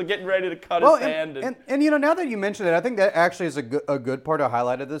starts to getting ready to cut his hand. And now that you mention it, I think that actually is a good part to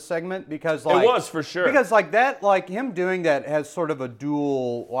highlight of this segment because it was for sure. Because him doing that has sort of a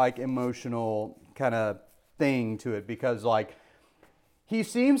dual emotional kind of thing to it because he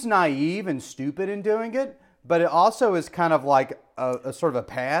seems naive and stupid in doing it, but it also is kind of like a sort of a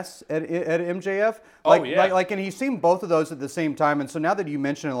pass at MJF. And he's seen both of those at the same time. And so now that you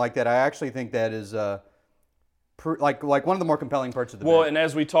mention it like that, I actually think that is like one of the more compelling parts of the Well, match. and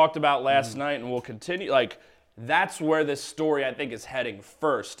as we talked about last night, and we'll continue, like, that's where this story, I think, is heading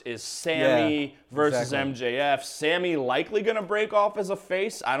first, is Sammy versus MJF. Sammy likely going to break off as a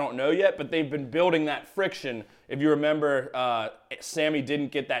face. I don't know yet, but they've been building that friction. If you remember, Sammy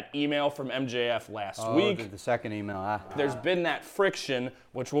didn't get that email from MJF last week. The second email. There's been that friction,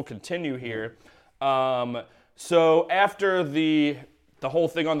 which will continue here. So after the whole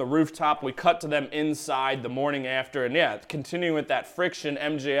thing on the rooftop, we cut to them inside the morning after, and continuing with that friction,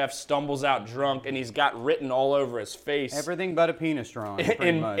 MJF stumbles out drunk, and he's got written all over his face. Everything but a penis drawing,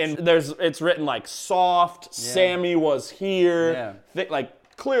 pretty much. And it's written like soft, Sammy was here.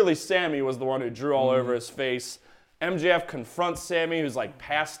 Clearly Sammy was the one who drew all over his face. MJF confronts Sammy, who's like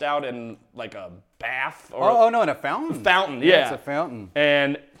passed out in like a bath. In a fountain? Fountain, yeah. It's a fountain.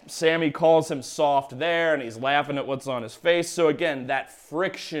 And Sammy calls him soft there, and he's laughing at what's on his face. So again, that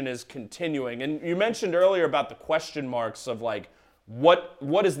friction is continuing. And you mentioned earlier about the question marks of like,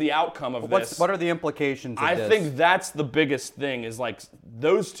 what is the outcome of this? What are the implications of this? I think that's the biggest thing, is like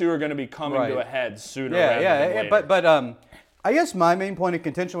those two are going to be coming to a head sooner rather than later. But I guess my main point of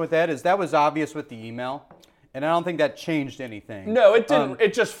contention with that is that was obvious with the email. And I don't think that changed anything. No, it didn't.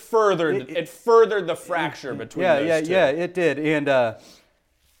 It just furthered the fracture between those two. Yeah, it did. And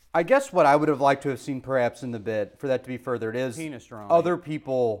I guess what I would have liked to have seen perhaps in the bit for that to be furthered is other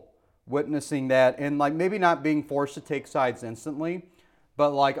people witnessing that and like maybe not being forced to take sides instantly,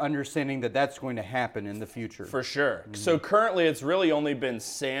 but like understanding that that's going to happen in the future. For sure. So currently it's really only been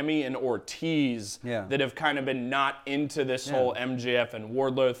Sammy and Ortiz that have kind of been not into this whole MJF and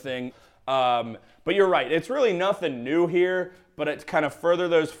Wardlow thing. But you're right. It's really nothing new here, but it's kind of further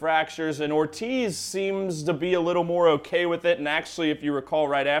those fractures. And Ortiz seems to be a little more okay with it. And actually, if you recall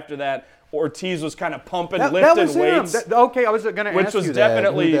right after that, Ortiz was kind of pumping, lifting weights. I was going to ask you that. Which was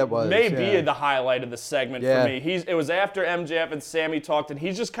definitely maybe the highlight of the segment for me. It was after MJF and Sammy talked, and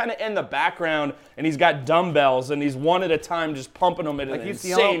he's just kind of in the background, and he's got dumbbells, and he's one at a time just pumping them at an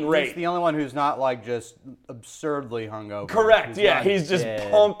insane rate. He's the only one who's not like just absurdly hungover. Correct, he's just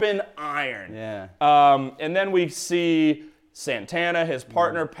pumping iron. Yeah. And then we see Santana, his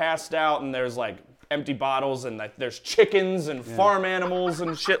partner, passed out, and there's like empty bottles, and like there's chickens and farm animals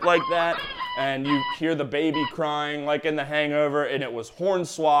and shit like that, and you hear the baby crying like in The Hangover, and it was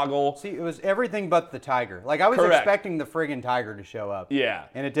Hornswoggle. See, it was everything but the tiger. Like I was expecting the friggin' tiger to show up. Yeah.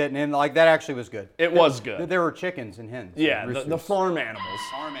 And it didn't, and like that actually was good. It was good. There were chickens and hens. Yeah, the farm animals.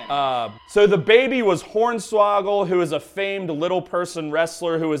 So the baby was Hornswoggle, who is a famed little person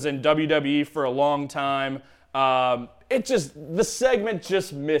wrestler who was in WWE for a long time. The segment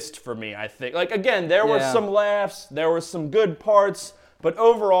just missed for me, I think. Like, again, there were some laughs, there were some good parts, but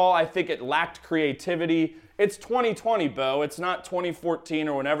overall, I think it lacked creativity. It's 2020, Bo. It's not 2014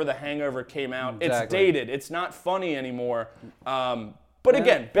 or whenever The Hangover came out. Exactly. It's dated. It's not funny anymore. But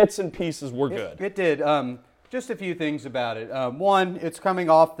again, bits and pieces were good. It did. Just a few things about it. One, it's coming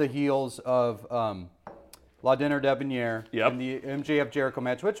off the heels of La Dinner Debonair and the MJF Jericho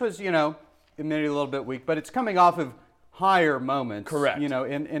match, which was, admittedly a little bit weak, but it's coming off of higher moments, correct?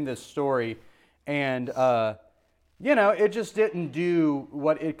 In this story, and it just didn't do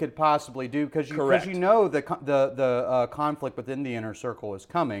what it could possibly do because the conflict within the inner circle is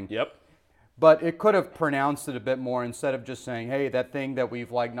coming. Yep. But it could have pronounced it a bit more instead of just saying, "Hey, that thing that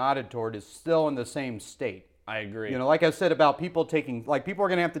we've like nodded toward is still in the same state." I agree. Like I said about people people are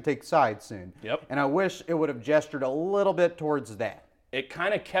going to have to take sides soon. Yep. And I wish it would have gestured a little bit towards that. It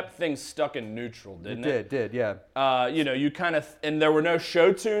kind of kept things stuck in neutral, didn't it? It did, yeah. And there were no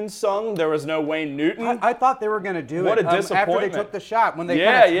show tunes sung. There was no Wayne Newton. I thought they were going to do what it a disappointment. after they took the shot. When they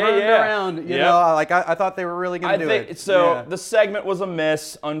kind of turned around, I thought they were really going to do it. So the segment was a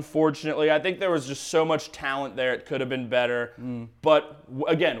miss, unfortunately. I think there was just so much talent there. It could have been better. But,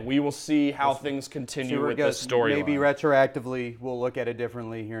 again, we will see how things continue with this storyline. Maybe retroactively we'll look at it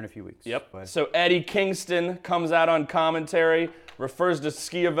differently here in a few weeks. Yep. So Eddie Kingston comes out on commentary, refers to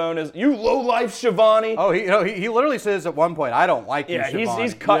Schiavone as, "You low-life Schiavone." Oh, he literally says at one point, "I don't like you, Schiavone." Yeah,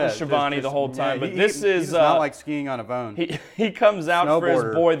 he's cutting Schiavone the whole time. But this is... He's not like skiing on a bone. He comes out for his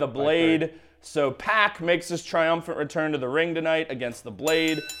boy, The Blade. So Pac makes his triumphant return to the ring tonight against The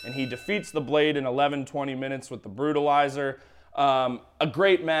Blade, and he defeats The Blade in 11-20 minutes with the Brutalizer. A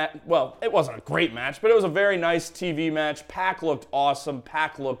great match. Well, it wasn't a great match, but it was a very nice TV match. Pac looked awesome.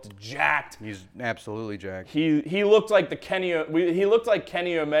 Pac looked jacked. He's absolutely jacked. He looked like he looked like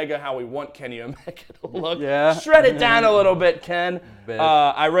Kenny Omega, how we want Kenny Omega to look. Yeah. Shred it down a little bit, Ken. Bit.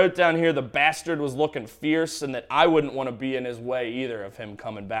 I wrote down here the bastard was looking fierce, and that I wouldn't want to be in his way either of him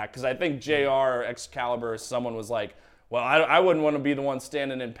coming back, because I think JR or Excalibur or someone was like, well, I wouldn't want to be the one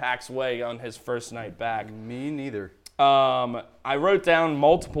standing in Pac's way on his first night back. Me neither. I wrote down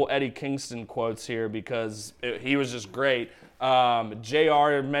multiple Eddie Kingston quotes here because he was just great.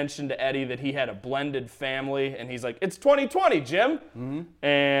 JR mentioned to Eddie that he had a blended family, and he's like, it's 2020, Jim. Mm-hmm.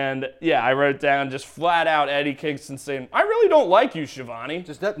 And yeah, I wrote down just flat out Eddie Kingston saying, I really don't like you, Shivani.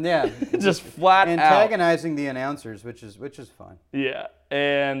 Just flat out. Antagonizing the announcers, which is fun. Yeah,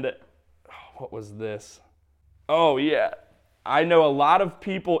 and what was this? Oh, yeah. I know a lot of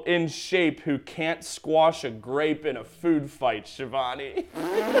people in shape who can't squash a grape in a food fight, Shivani.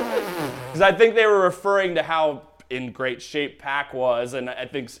 Because I think they were referring to how in great shape Pac was, and I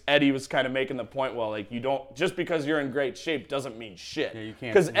think Eddie was kind of making the point, well, like, you don't, just because you're in great shape doesn't mean shit. Yeah, you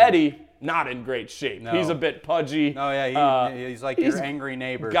can't. Because Eddie, not in great shape. No. He's a bit pudgy. Oh, yeah, he's like your angry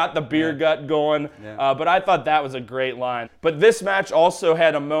neighbor. Got the beer gut going, Yeah. But I thought that was a great line. But this match also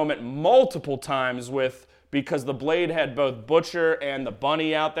had a moment multiple times because the Blade had both Butcher and the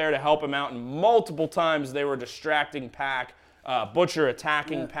Bunny out there to help him out, and multiple times they were distracting Pac, Butcher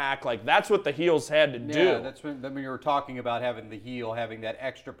attacking Pac. Like, that's what the heels had to do. Yeah, that's when you were talking about having the heel, having that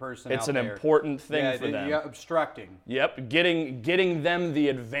extra person It's out an there. important thing for them. Yeah, obstructing. Yep, getting them the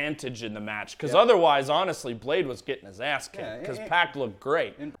advantage in the match. Because otherwise, honestly, Blade was getting his ass kicked because Pac looked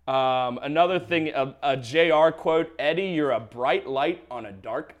great. Another thing, a JR quote, Eddie, you're a bright light on a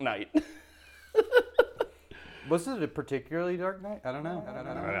dark night. Was it a particularly dark night? I don't know.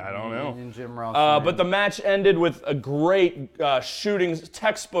 I don't know. In Jim Ross. But the match ended with a great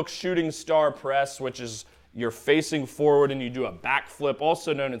textbook shooting star press, which is you're facing forward and you do a backflip,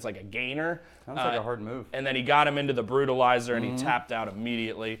 also known as like a gainer. Sounds like a hard move. And then he got him into the brutalizer and he tapped out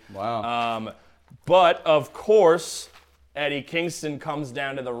immediately. Wow. But of course, Eddie Kingston comes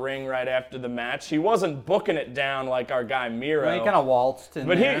down to the ring right after the match. He wasn't booking it down like our guy Miro. Well, he kind of waltzed in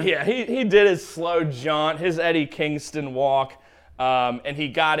But there. he did his slow jaunt, his Eddie Kingston walk, and he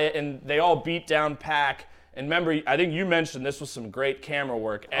got it, and they all beat down Pac. And remember, I think you mentioned this was some great camera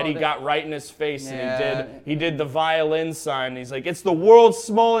work. Eddie got right in his face, and he did the violin sign. And he's like, it's the world's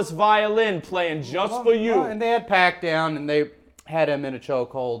smallest violin playing just for you. Well, and they had Pac down, and they had him in a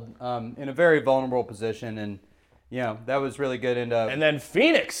chokehold in a very vulnerable position, and that was really good. And then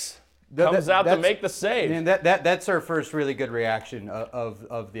Phoenix comes out to make the save. And that's our first really good reaction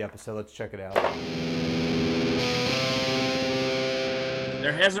of the episode. Let's check it out.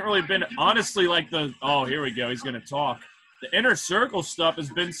 There hasn't really been, honestly, here we go, he's going to talk. The Inner Circle stuff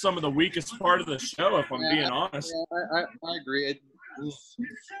has been some of the weakest part of the show, if I'm being honest. Yeah, I agree.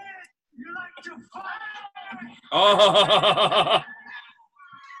 Oh!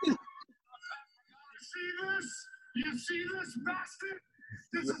 You see this bastard?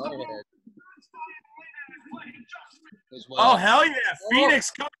 This is the world Oh, hell yeah.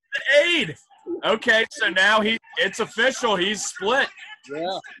 Phoenix comes to aid. Okay, so now it's official. He's split.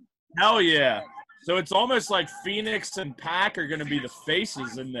 Yeah. Hell yeah. So it's almost like Phoenix and Pac are going to be the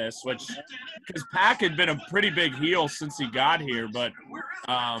faces in this, because Pac had been a pretty big heel since he got here, but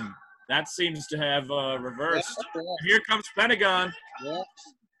that seems to have reversed. Yeah. Here comes Pentagon. Yeah.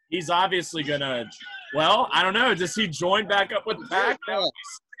 He's obviously going to, I don't know. Does he join back up with Pac? Yeah.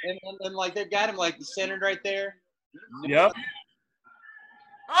 And like they've got him like centered right there. Yep.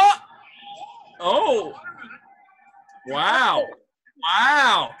 Oh! Wow.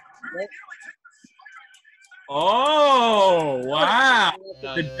 Wow. Oh, wow.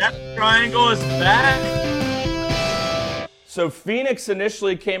 The Death Triangle is back. So Phoenix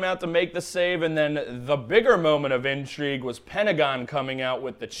initially came out to make the save, and then the bigger moment of intrigue was Pentagon coming out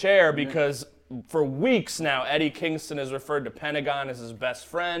with the chair, because for weeks now, Eddie Kingston has referred to Pentagon as his best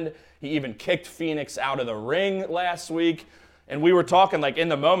friend. He even kicked Phoenix out of the ring last week. And we were talking in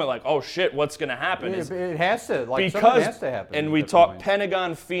the moment, oh shit, what's going to happen? It has to, something has to happen. And we talked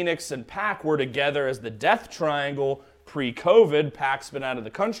Pentagon, Phoenix, and Pac were together as the Death Triangle pre-COVID. Pac's been out of the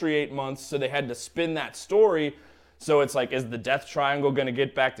country 8 months, so they had to spin that story. So it's is the Death Triangle going to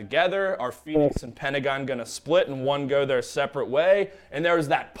get back together? Are Phoenix and Pentagon going to split and one go their separate way? And there was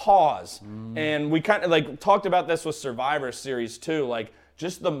that pause. And we kind of talked about this with Survivor Series too.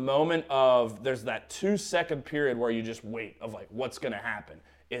 Just the moment of, there's that 2-second period where you just wait of what's going to happen.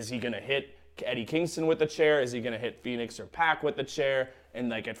 Is he going to hit Eddie Kingston with the chair? Is he going to hit Phoenix or Pac with the chair? and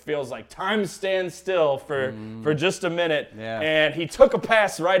like it feels like time stands still for just a minute. Yeah. And he took a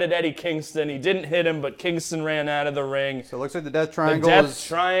pass right at Eddie Kingston. He didn't hit him, but Kingston ran out of the ring. So it looks like the Death The Triangle Death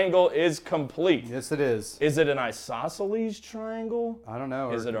Triangle is complete. Yes, it is. Is it an isosceles triangle? I don't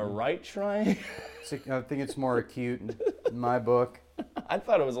know. Is it a right triangle? I think it's more acute in my book. I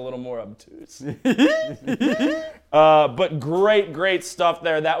thought it was a little more obtuse. But great stuff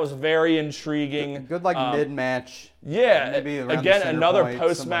there. That was very intriguing. Good mid-match. Yeah, Maybe around the again, center another point, something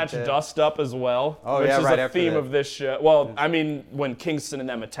post-match like that. dust-up as well, Oh, which yeah, is right a after theme that. of this show. Well, I mean, when Kingston and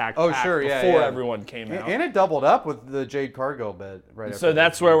them attacked Oh, Pac sure, yeah, before yeah. everyone came out. And it doubled up with the Jade Cargill bit right after So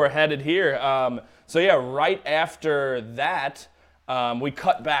that's that. where we're headed here. So yeah, right after that, we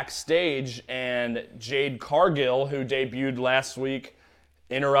cut backstage, and Jade Cargill, who debuted last week,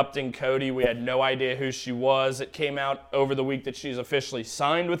 interrupting Cody. We had no idea who she was. It came out over the week that she's officially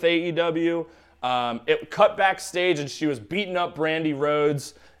signed with AEW. It cut backstage, and she was beating up Brandy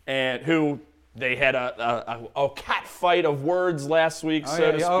Rhodes, and who they had a cat fight of words last week,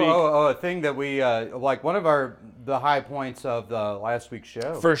 so to speak. A thing that we like one of the high points of the last week's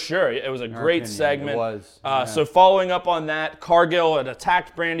show. For sure. It was a great opinion, segment. it was, yeah. So following up on that, Cargill had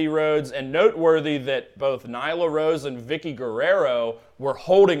attacked Brandy Rhodes, and noteworthy that both Nyla Rose and Vicky Guerrero were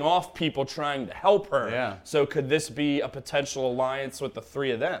holding off people trying to help her. Yeah. So could this be a potential alliance with the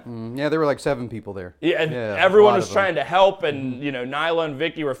three of them? Yeah, there were like 7 people there. Yeah, and Yeah, everyone a lot was of them. trying to help, and Nyla and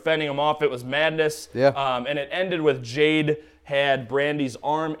Vicky were fending them off. It was madness. Yeah. And it ended with Jade had Brandy's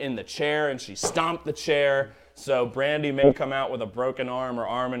arm in the chair, and she stomped the chair. So Brandy may come out with a broken arm or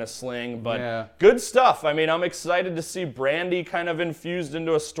arm in a sling, but Yeah. good stuff. I mean, I'm excited to see Brandy kind of infused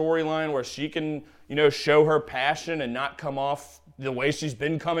into a storyline where she can, show her passion and not come off the way she's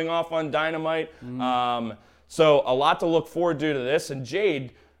been coming off on Dynamite. So a lot to look forward to this. And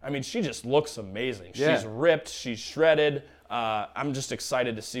Jade, I mean, she just looks amazing. Yeah. She's ripped. She's shredded. I'm just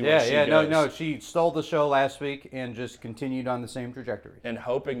excited to see where she Yeah, goes. no, she stole the show last week and just continued on the same trajectory. And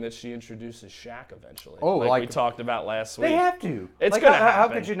hoping that she introduces Shaq eventually. Oh, like we like- talked about last week. They have to. It's Like, gonna how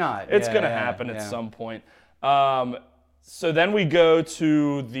happen. could you not? It's Yeah, gonna yeah, happen at yeah. some point. So then we go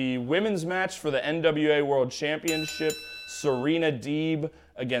to the women's match for the NWA World Championship. Serena Deeb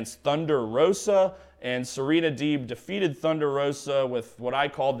against Thunder Rosa. And Serena Deeb defeated Thunder Rosa with what I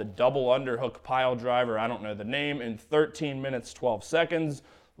call the double underhook pile driver. I don't know the name, in 13 minutes, 12 seconds.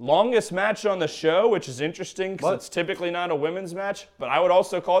 Longest match on the show, which is interesting because What? it's typically not a women's match, but I would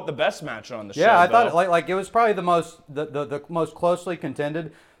also call it the best match on the show. Yeah, I thought Bill. like it was probably the most closely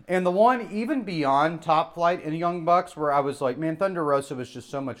contended, and the one even beyond Top Flight and Young Bucks, where I was like, man, Thunder Rosa was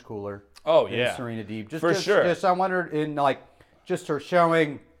just so much cooler. Oh, than yeah. Serena Deeb. For sure. Just I wondered in like just her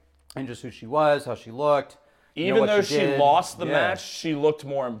showing and just who she was, how she looked. Even what though she did. lost the Yeah. match, she looked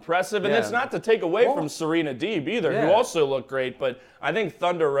more impressive. And Yeah. it's not to take away Well, from Serena Deeb either, who yeah. also looked great. But I think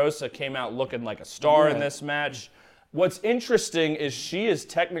Thunder Rosa came out looking like a star in Yeah. this match. What's interesting is she is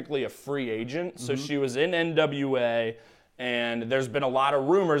technically a free agent. So Mm-hmm. she was in NWA, and there's been a lot of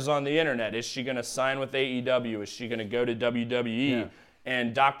rumors on the internet. Is she going to sign with AEW? Is she going to go to WWE? Yeah.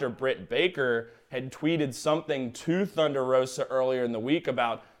 And Dr. Britt Baker had tweeted something to Thunder Rosa earlier in the week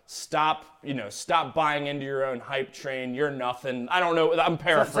about stop buying into your own hype train. You're nothing. I don't know. I'm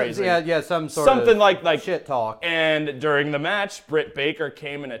paraphrasing. Some sort Something of like shit talk. And during the match, Britt Baker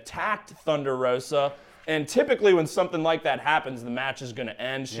came and attacked Thunder Rosa. And typically when something like that happens, the match is going to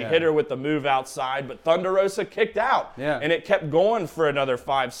end. She Yeah. hit her with the move outside, but Thunder Rosa kicked out. Yeah. And it kept going for another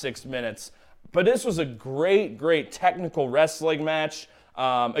 5-6 minutes. But this was a great technical wrestling match.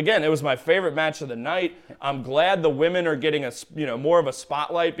 Again, it was my favorite match of the night. I'm glad the women are getting more of a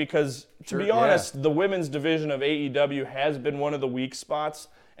spotlight because, to be Sure, honest, the women's division of AEW has been one of the weak spots.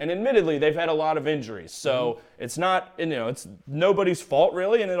 And admittedly, they've had a lot of injuries. So it's not, it's nobody's fault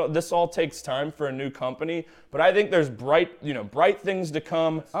really. And this all takes time for a new company. But I think there's bright things to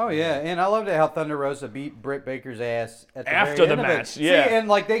come. Oh yeah, and I loved it how Thunder Rosa beat Britt Baker's ass at the After very the end of it. match, yeah. See, and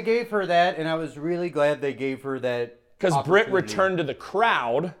like they gave her that, and I was really glad they gave her that. Because Britt opportunity. returned to the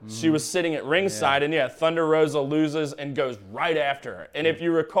crowd. She was sitting at ringside, and Thunder Rosa loses and goes right after her. And if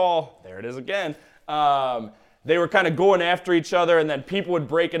you recall, there it is again, they were kind of going after each other, and then people would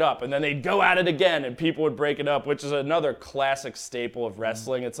break it up. And then they'd go at it again, and people would break it up, which is another classic staple of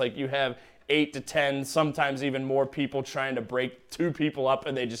wrestling. It's like you have 8 to 10, sometimes even more people trying to break two people up,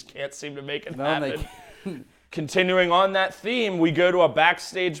 and they just can't seem to make it happen. Continuing on that theme, we go to a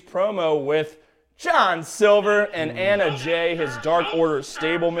backstage promo with John Silver and Anna Jay, his Dark Order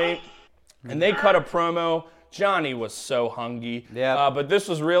stablemate. And they cut a promo Johnny was so hungry. Yeah. But this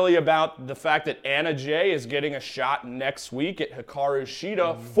was really about the fact that Anna Jay is getting a shot next week at Hikaru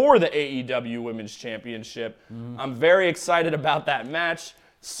Shida for the AEW Women's Championship. I'm very excited about that match.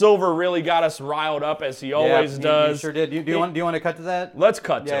 Silver really got us riled up, as he always does. He sure did. Do you want to cut to that? Let's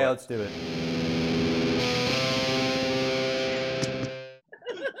cut to it. Yeah, let's do it.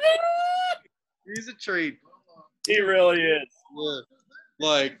 He's a treat. He really is. Yeah.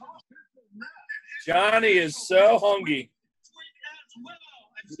 Like, Johnny is so hungry.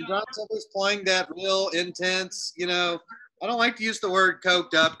 John Silver's playing that real intense, I don't like to use the word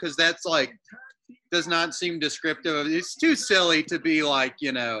coked up because that's like, does not seem descriptive of it's too silly to be like,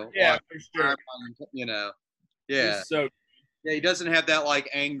 Yeah, like, for sure. Yeah. He's so Yeah, he doesn't have that like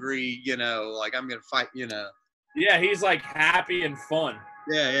angry, like I'm gonna fight, yeah, he's like happy and fun.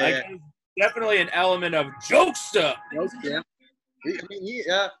 Yeah, yeah, Like yeah. there's definitely an element of jokester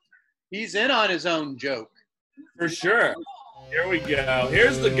Yeah. He's in on his own joke. for sure. Here we go.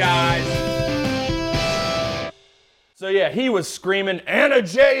 Here's the guys. So yeah, he was screaming, Anna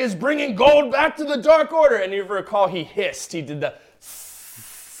Jay is bringing gold back to the Dark Order. And you recall he hissed. He did the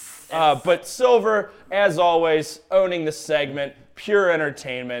but Silver, as always, owning the segment, pure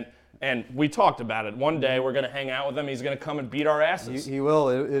entertainment. And we talked about it. One day we're going to hang out with him. He's going to come and beat our asses. He will.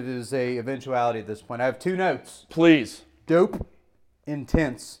 It is a eventuality at this point. I have 2 notes. Please. Dope,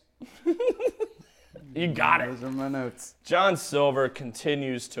 intense. You got it. Those are my notes. John Silver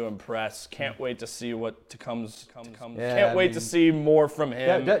continues to impress. Can't wait to see what comes. Yeah, Can't wait to see more from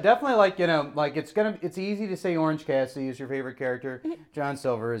him. Definitely, like it's easy to say Orange Cassidy is your favorite character. John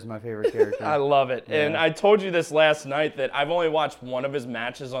Silver is my favorite character. I love it. And I told you this last night that I've only watched one of his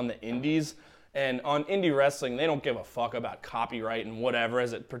matches on the indies. And on indie wrestling, they don't give a fuck about copyright and whatever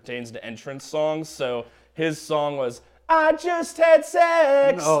as it pertains to entrance songs. So his song was, I just had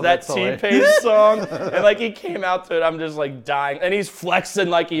sex. Oh, that that's hilarious. T-Pain song. And like he came out to it, I'm just like dying. And he's flexing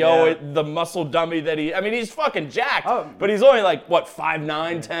like he always, the muscle dummy that he's fucking jacked. Oh. But he's only like,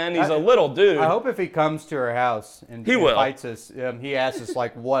 5'9", 10? He's a little dude. I hope if he comes to our house and He will. fights us, he asks us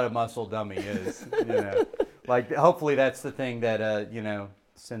like what a muscle dummy is. Like hopefully that's the thing that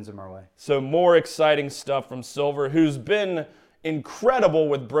sends him our way. So more exciting stuff from Silver, who's been incredible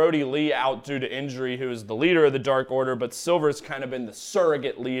with Brody Lee out due to injury, who is the leader of the Dark Order, but Silver's kind of been the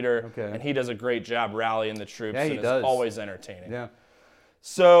surrogate leader, and he does a great job rallying the troops. Yeah, he and does. is always entertaining. Yeah.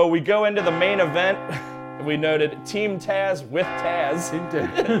 So we go into the main event. We noted Team Taz with Taz.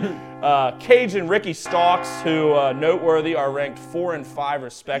 Cage and Ricky Starks, who noteworthy are ranked 4 and 5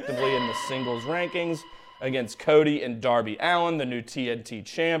 respectively in the singles rankings, against Cody and Darby Allin, the new TNT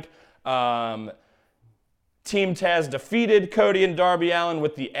champ. Team Taz defeated Cody and Darby Allin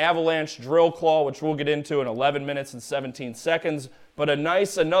with the Avalanche Drill Claw, which we'll get into in 11 minutes and 17 seconds. But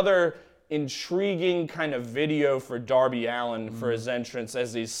another intriguing kind of video for Darby Allin for his entrance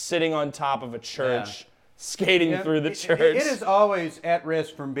as he's sitting on top of a church, skating through the church. It is always at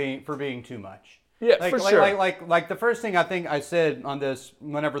risk for being too much. Yeah, for sure. Like the first thing I think I said on this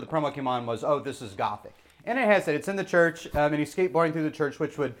whenever the promo came on was, oh, this is gothic. And it has it. It's in the church, and he's skateboarding through the church,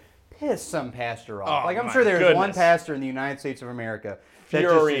 which would piss some pastor off. Oh, I'm my sure there's one goodness. pastor in the United States of America that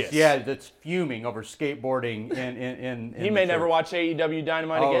Furious. that's fuming over skateboarding in He may never watch AEW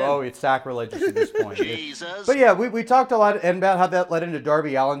Dynamite again. Oh, it's sacrilegious at this point. But yeah, we talked a lot about how that led into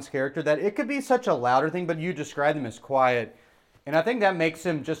Darby Allin's character, that it could be such a louder thing, but you described him as quiet. And I think that makes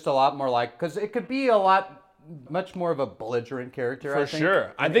him just a lot more because it could be much more of a belligerent character. For I think.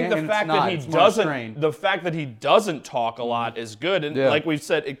 sure. I think And the fact that he doesn't talk a lot is good. And like we've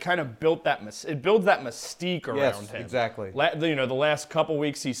said, it kind of built that builds that mystique around him. Exactly. The last couple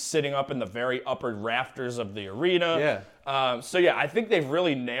weeks he's sitting up in the very upper rafters of the arena. Yeah. I think they've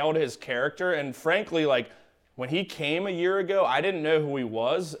really nailed his character. And frankly, when he came a year ago, I didn't know who he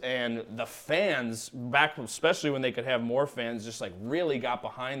was, and the fans, especially when they could have more fans, just really got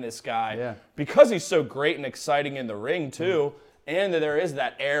behind this guy because he's so great and exciting in the ring too, and there is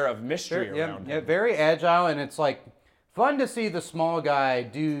that air of mystery around him. Yeah, very agile, and it's fun to see the small guy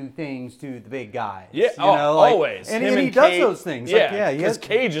do things to the big guy. Yeah, always. And Him he and does Cage, those things. Because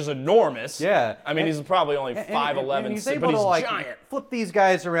Cage is enormous. Yeah. I mean, he's probably only And 5'11", he's but able he's to giant. flip these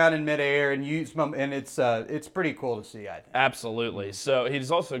guys around in midair and use them, and it's pretty cool to see, I think. Absolutely. So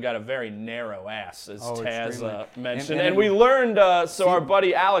he's also got a very narrow ass, as Taz extremely. mentioned. And And we learned, our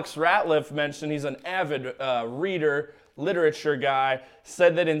buddy Alex Ratliff mentioned, he's an avid reader, literature guy,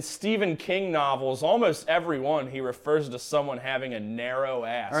 said that in Stephen King novels, almost every one, he refers to someone having a narrow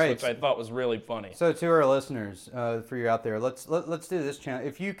ass, Right. which I thought was really funny. So to our listeners, for you out there, let's do this challenge.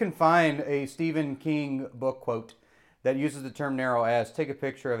 If you can find a Stephen King book quote that uses the term narrow ass, take a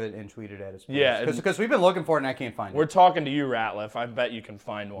picture of it and tweet it at us. Please. Yeah, Because we've been looking for it and I can't find We're it. talking to you, Ratliff. I bet you can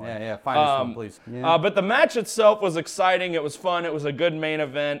find one. Yeah, find us one, please. Yeah. But the match itself was exciting. It was fun. It was a good main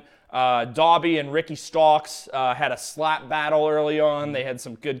event. Darby and Ricky Starks had a slap battle early on. They had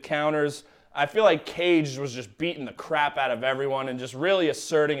some good counters. I feel like Cage was just beating the crap out of everyone and just really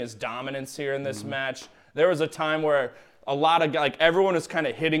asserting his dominance here in this match. There was a time where a lot of everyone is kind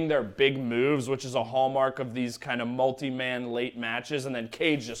of hitting their big moves, which is a hallmark of these kind of multi-man late matches, and then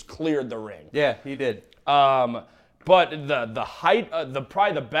Cage just cleared the ring. Yeah, he did. But the height,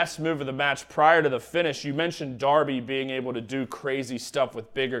 probably the best move of the match prior to the finish, you mentioned Darby being able to do crazy stuff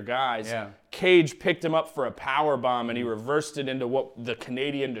with bigger guys. Yeah. Cage picked him up for a power bomb, and he reversed it into what the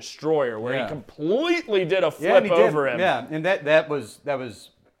Canadian Destroyer, where he completely did a flip over him. Yeah, and that was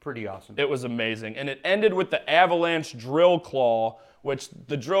pretty awesome. It was amazing. And it ended with the Avalanche Drill Claw, which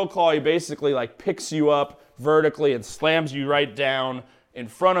the Drill Claw, he basically picks you up vertically and slams you right down in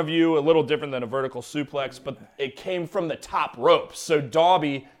front of you, a little different than a vertical suplex, but it came from the top rope. So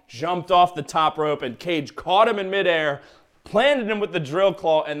Darby jumped off the top rope and Cage caught him in midair, planted him with the Drill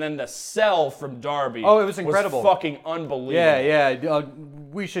Claw, and then the sell from Darby. Oh, it was incredible. Was fucking unbelievable. Yeah.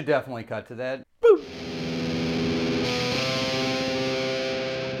 We should definitely cut to that. Boop.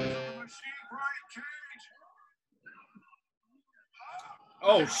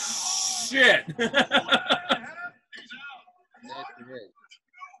 Oh, shit.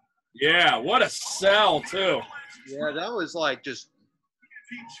 Yeah, what a sell, too. Yeah, that was just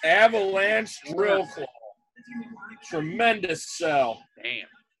Avalanche Drill Claw. Tremendous sell. damn.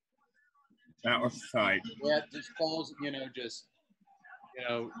 That was tight. Yeah, just falls,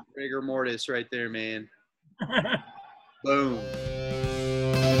 rigor mortis right there, man. Boom.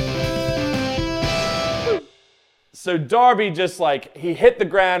 So Darby just he hit the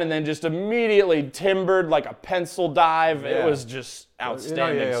ground and then just immediately timbered like a pencil dive. Yeah. It was just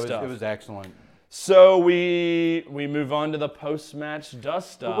outstanding stuff. It was excellent. So we move on to the post-match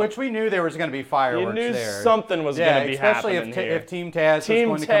dust-up. Which we knew there was going to be fireworks You knew there. something was going to be especially happening here. if Team Taz was Team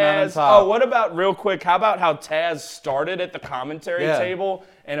going to come out on Taz. top. Oh, what about real quick? How about how Taz started at the commentary table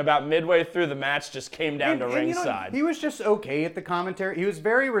and about midway through the match just came down to ringside? He was just okay at the commentary. He was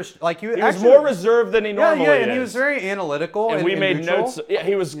very he was more reserved than he normally is. and he was very analytical. And we made neutral. notes. Yeah,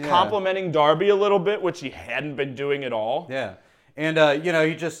 he was complimenting Darby a little bit, which he hadn't been doing at all. Yeah, and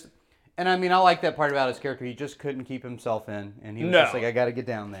he just. And I mean, I like that part about his character. He just couldn't keep himself in, and he was just like, "I got to get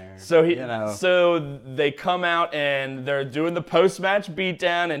down there." So so they come out and they're doing the post-match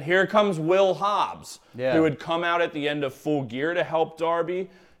beatdown, and here comes Will Hobbs, who had come out at the end of Full Gear to help Darby,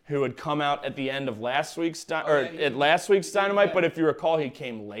 who had come out at the end of last week's Dynamite. But if you recall, he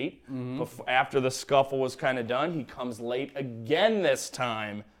came late after the scuffle was kind of done. He comes late again this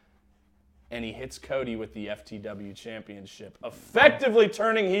time. And he hits Cody with the FTW Championship, effectively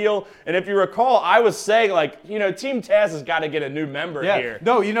turning heel. And if you recall, I was saying, Team Taz has got to get a new member here.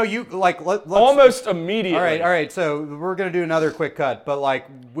 No, let's almost immediately. All right. So we're gonna do another quick cut, but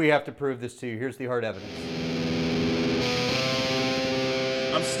we have to prove this to you. Here's the hard evidence.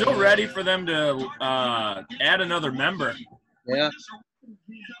 I'm still ready for them to add another member. Yeah.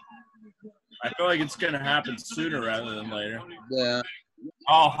 I feel like it's gonna happen sooner rather than later. Yeah.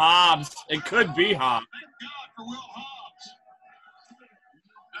 Oh, Hobbs. It could be Hobbs.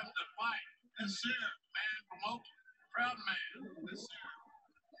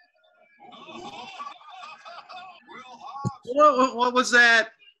 What was that?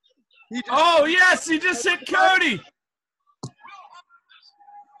 Oh, yes, he just hit Cody.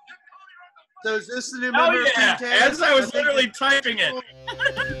 So is this the new member Oh, of yeah. Team Taz? As I was literally typing it.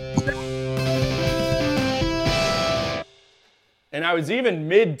 And I was even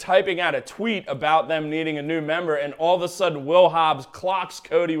mid-typing out a tweet about them needing a new member, and all of a sudden Will Hobbs clocks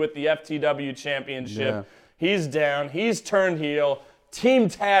Cody with the FTW Championship. Yeah. He's down. He's turned heel. Team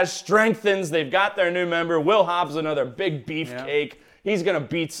Taz strengthens. They've got their new member. Will Hobbs, another big beefcake. He's going to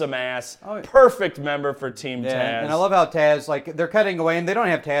beat some ass. Oh, yeah. Perfect member for Team Taz. And I love how Taz, they're cutting away, and they don't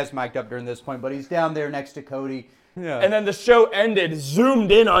have Taz mic'd up during this point, but he's down there next to Cody. Yeah. And then the show ended,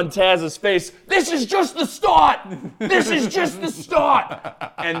 zoomed in on Taz's face. This is just the start. This is just the start.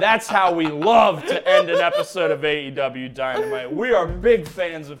 And that's how we love to end an episode of AEW Dynamite. We are big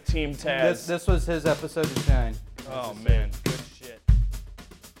fans of Team Taz. This was his episode to shine. Oh, man. Good shit.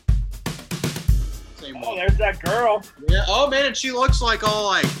 Oh, there's that girl. Yeah. Oh man, and she looks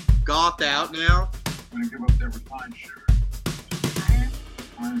all gothed out now. I'm gonna give up their refined sugar.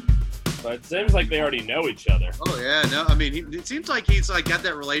 But it seems like they already know each other. Oh yeah, no, I mean, it seems like he's got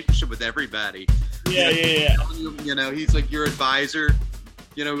that relationship with everybody. Yeah. He's your advisor.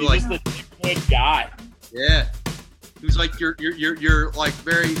 He's just the good guy. Yeah. who's like your like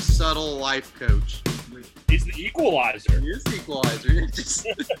very subtle life coach. He's the equalizer. He is the equalizer.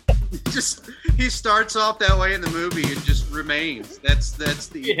 He starts off that way in the movie and just remains. That's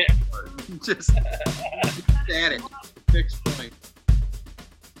the part. Just static, fixed point.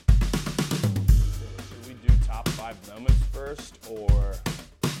 Should we do top 5 moments first, or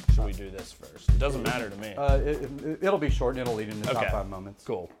should we do this first? It doesn't matter to me. It'll be short and it'll lead into top 5 moments.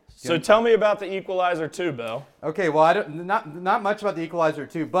 Cool. So tell me about the Equalizer 2, Bill. Okay, well, not much about the Equalizer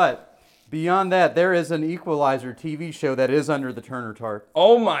 2, but beyond that, there is an Equalizer TV show that is under the Turner tarp.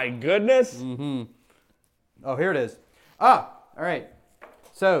 Oh my goodness. Mm-hmm. Oh, here it is. All right.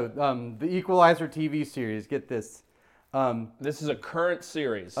 So, the Equalizer TV series, get this. This is a current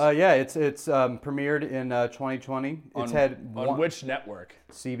series. Yeah, it's premiered in 2020. On which network?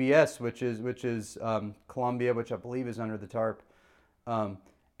 CBS, which is Columbia, which I believe is under the tarp.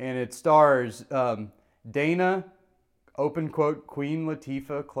 And it stars Dana, open quote, Queen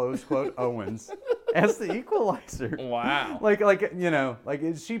Latifah, close quote, Owens as the Equalizer. Wow. Like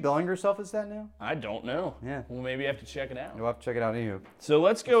is she billing herself as that now? I don't know. Yeah. Well, maybe I have to check it out. You'll have to check it out anywho. So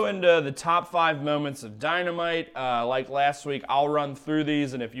let's go into the top 5 moments of Dynamite. Like last week, I'll run through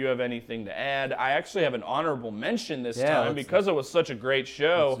these, and if you have anything to add, I actually have an honorable mention this time because it was such a great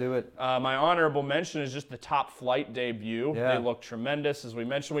show. Let's do it. My honorable mention is just the Top Flight debut. Yeah. They look tremendous, as we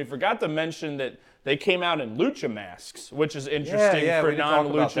mentioned. We forgot to mention that they came out in lucha masks, which is interesting for we did talk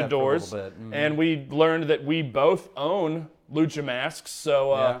about that for a non-luchadors. little bit. Mm-hmm. And we learned that we both own lucha masks.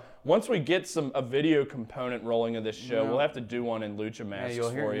 So once we get a video component rolling of this show, we'll have to do one in lucha masks You'll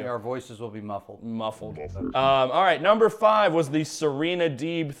for hear you. our voices will be muffled. All right, number 5 was the Serena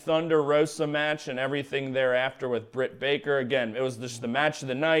Deeb Thunder Rosa match and everything thereafter with Britt Baker. Again, it was just the match of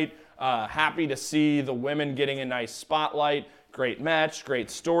the night. Happy to see the women getting a nice spotlight. Great match, great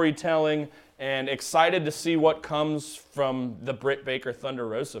storytelling, and excited to see what comes from the Britt Baker Thunder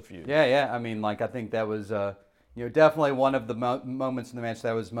Rosa feud. Yeah. I mean, I think that was definitely one of the moments in the match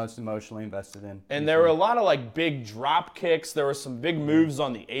that I was most emotionally invested in. And there were a lot of big drop kicks. There were some big moves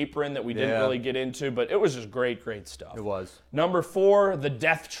on the apron that we didn't really get into, but it was just great stuff. It was. Number 4, the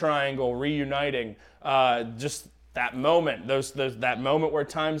Death Triangle reuniting. Just that moment, that moment where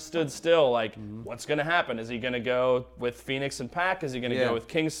time stood still. What's going to happen? Is he going to go with Phoenix and Pac? Is he going to go with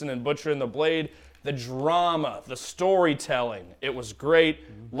Kingston and Butcher and the Blade? The drama, the storytelling, it was great.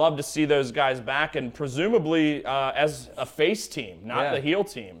 Love to see those guys back, and presumably as a face team, not the heel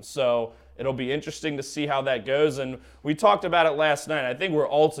team. So it'll be interesting to see how that goes. And we talked about it last night. I think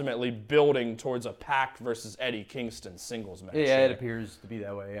we're ultimately building towards a Pac versus Eddie Kingston singles match. Yeah, it appears to be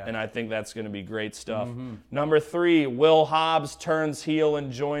that way, yeah. And I think that's going to be great stuff. Number 3, Will Hobbs turns heel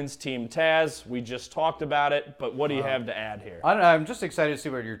and joins Team Taz. We just talked about it, but what do you have to add here? I don't know. I'm just excited to see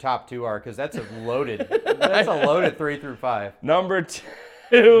what your top 2 are because that's a loaded 3 through 5. Number 2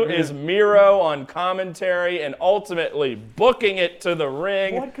 is Miro on commentary and ultimately booking it to the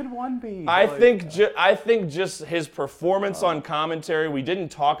ring. What could one be? I think just his performance on commentary, we didn't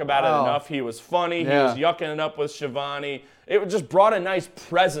talk about it enough. He was funny. He was yucking it up with Shivani. It just brought a nice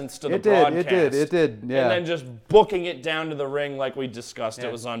presence to the broadcast. It did, yeah. And then just booking it down to the ring like we discussed,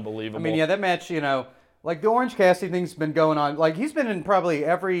 it was unbelievable. I mean, that match, the Orange Cassidy thing's been going on. He's been in probably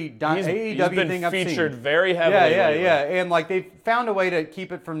every AEW thing I've seen. He's been featured very heavily. Yeah. And they found a way to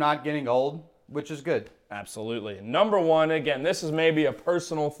keep it from not getting old, which is good. Absolutely. Number 1, again, this is maybe a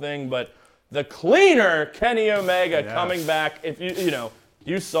personal thing, but the cleaner Kenny Omega coming back. If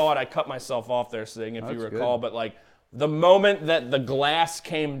you saw it, I cut myself off there sitting, if you recall, good. but the moment that the glass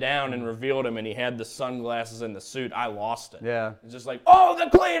came down and revealed him and he had the sunglasses and the suit, I lost it. Yeah. It's just oh, the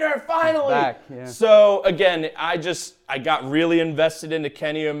cleaner, finally! Back, yeah. So, again, I got really invested into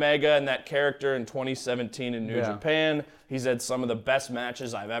Kenny Omega and that character in 2017 in New Japan. He's had some of the best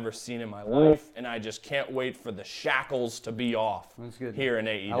matches I've ever seen in my life, and I just can't wait for the shackles to be off here in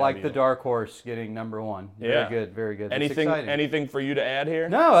AEW. I like the Dark Horse getting number 1. Very good. Anything for you to add here?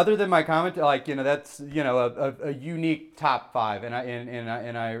 No, other than my comment, that's a unique top 5, and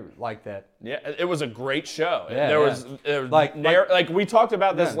I like that. Yeah, it was a great show. Yeah, there was we talked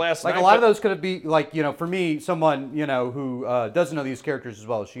about this last night. A lot of those could be for me, someone who doesn't know these characters as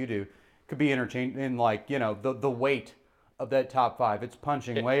well as you do, could be interchanged in the weight of that top 5. It's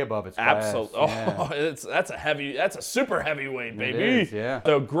punching way above its class. Absolutely. Yeah. That's a super heavyweight, baby. It is, yeah.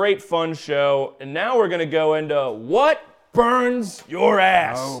 So great fun show. And now we're gonna go into what burns your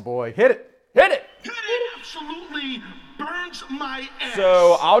ass. Oh boy. Hit it. It absolutely burns my ass.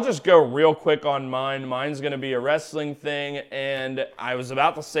 So I'll just go real quick on mine. Mine's gonna be a wrestling thing, and I was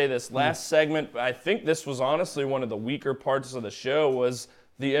about to say this last segment, but I think this was honestly one of the weaker parts of the show was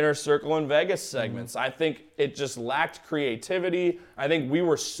the Inner Circle and Vegas segments. I think it just lacked creativity. I think we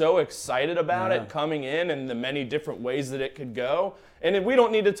were so excited about it coming in and the many different ways that it could go. And we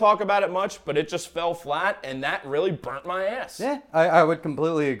don't need to talk about it much, but it just fell flat, and that really burnt my ass. Yeah, I would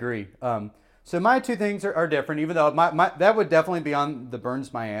completely agree. So my two things are different, even though that would definitely be on the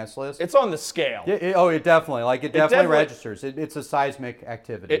burns my ass list. It's on the scale. It definitely registers. It's a seismic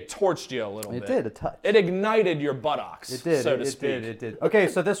activity. It torched you a little bit. It did, a touch. It ignited your buttocks, It did, so to it speak. did. Okay,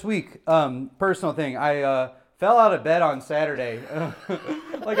 so this week, personal thing. I fell out of bed on Saturday.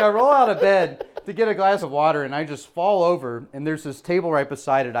 Like I roll out of bed to get a glass of water, and I just fall over, and there's this table right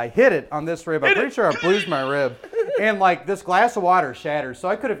beside it. I hit it on this rib. I'm pretty sure I bruised my rib. And like this glass of water shatters, so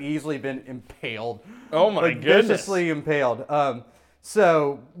I could have easily been impaled. Oh my like, goodness. viciously impaled.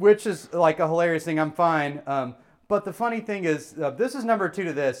 So, which is like a hilarious thing. I'm fine. But the funny thing is, this is number 2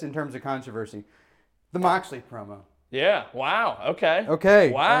 to this in terms of controversy. The Moxley promo. Yeah. Wow. Okay. Okay.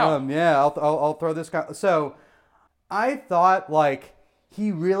 Wow. Yeah, I'll throw this. So, I thought like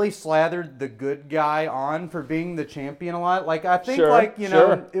he really slathered the good guy on for being the champion a lot. Like I think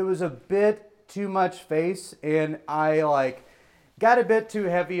it was a bit too much face, and I like got a bit too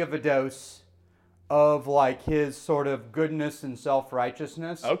heavy of a dose of like his sort of goodness and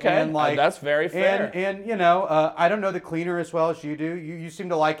self-righteousness. Okay, and, like, that's very fair. And I don't know the cleaner as well as you do. You seem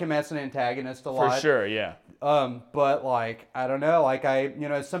to like him as an antagonist a lot. For sure, yeah. But like I don't know, like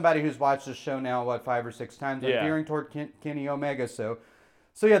as somebody who's watched the show now 5 or 6 times, I'm veering toward Kenny Omega. So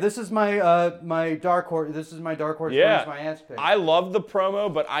yeah, this is my my dark horse. This is my dark horse. Yeah, my ass pick. I love the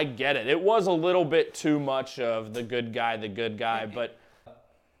promo, but I get it. It was a little bit too much of the good guy, but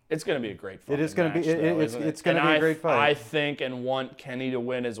it's going to be a great fight. It is going to be. It's going to be a great fight. I think and want Kenny to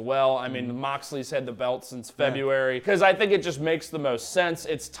win as well. I mean, Moxley's had the belt since February because I think it just makes the most sense.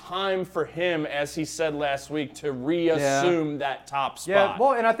 It's time for him, as he said last week, to reassume that top spot. Yeah,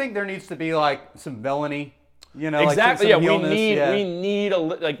 well, and I think there needs to be like some villainy. Exactly. Like we need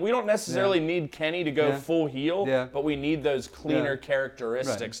we don't necessarily need Kenny to go full heel, but we need those cleaner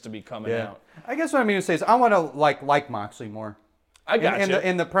characteristics to be coming out. I guess what I mean to say is I want to like Moxley more. I got you.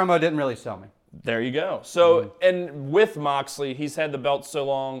 And the promo didn't really sell me. There you go. So and with Moxley, he's had the belt so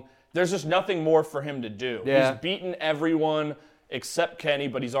long. There's just nothing more for him to do. Yeah. He's beaten everyone except Kenny,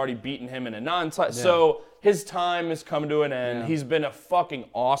 but he's already beaten him in a non-title. So his time has come to an end. He's been a fucking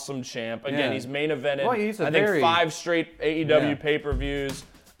awesome champ. Again, he's main evented, I think 5 straight AEW pay-per-views.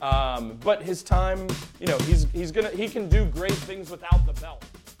 But his time, he can do great things without the belt.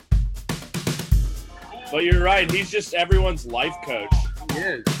 But you're right. He's just everyone's life coach. He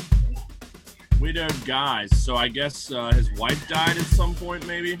is. Widowed guys. So I guess his wife died at some point,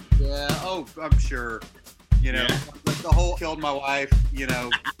 maybe? Yeah. Oh, I'm sure. Like the whole killed my wife,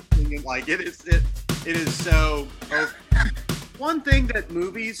 thinking like it is so. One thing that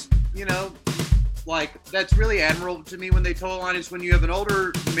movies, like that's really admirable to me when they toe the line is when you have an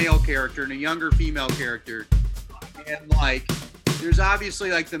older male character and a younger female character, and like there's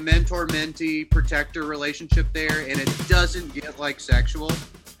obviously like the mentor-mentee protector relationship there, and it doesn't get like sexual.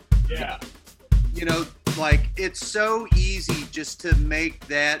 Yeah. Like it's so easy just to make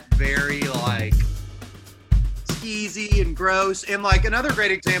that very like easy and gross. And like another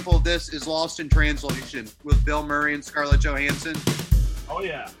great example of this is Lost in Translation with Bill Murray and Scarlett Johansson. Oh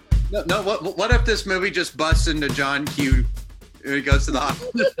yeah. No. What if this movie just busts into John Q? He goes to the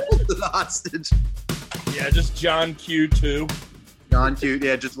hostage. Yeah, just John Q 2. John Q.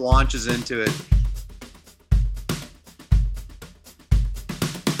 Yeah, just launches into it.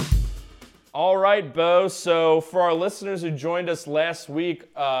 All right, Bo. So for our listeners who joined us last week,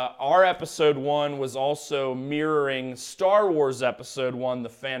 our episode 1 was also mirroring Star Wars episode 1, The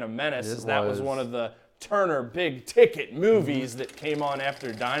Phantom Menace. That was one of the Turner big ticket movies that came on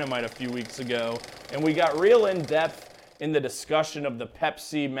after Dynamite a few weeks ago. And we got real in-depth in the discussion of the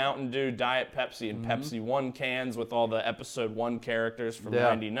Pepsi, Mountain Dew, Diet Pepsi, and Pepsi 1 cans with all the episode 1 characters from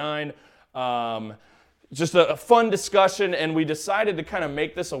 99. Just a fun discussion, and we decided to kind of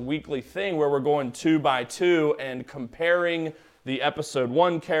make this a weekly thing where we're going 2 by 2 and comparing the episode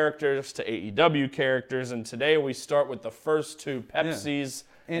 1 characters to AEW characters. And today we start with the first 2 Pepsis,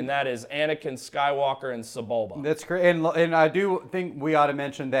 and that is Anakin Skywalker and Sebulba. That's great, and I do think we ought to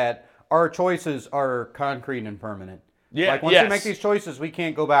mention that our choices are concrete and permanent. Yeah, like once we make these choices, we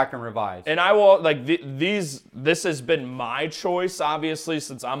can't go back and revise. And I will this has been my choice, obviously,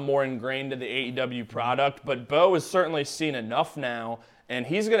 since I'm more ingrained in the AEW product. But Bo has certainly seen enough now, and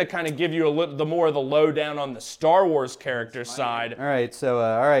he's going to kind of give you the more of the lowdown on the Star Wars character side. All right, so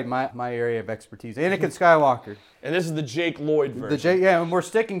my area of expertise, Anakin Skywalker. And this is the Jake Lloyd version. And we're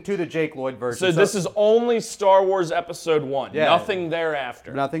sticking to the Jake Lloyd version. So this is only Star Wars Episode 1. Yeah. Nothing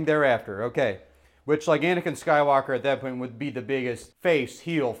thereafter. Nothing thereafter. Okay. Which, like, Anakin Skywalker at that point would be the biggest face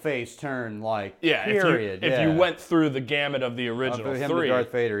turn, like, Yeah, period. if you went through the gamut of the original him three. to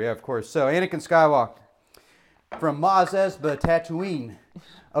Darth Vader, yeah, of course. So, Anakin Skywalker, from Maz Esba, Tatooine,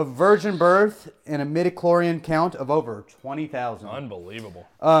 of virgin birth and a midichlorian count of over 20,000. Unbelievable.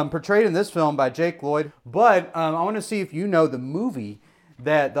 Portrayed in this film by Jake Lloyd. But I want to see if you know the movie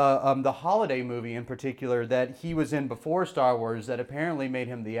that the holiday movie in particular that he was in before Star Wars that apparently made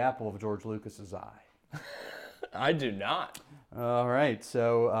him the apple of George Lucas's eye. I do not. All right,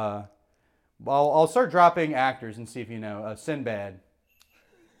 so I'll start dropping actors and see if you know. Sinbad,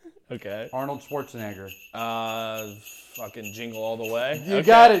 Okay. Arnold Schwarzenegger. Fucking Jingle All the Way. You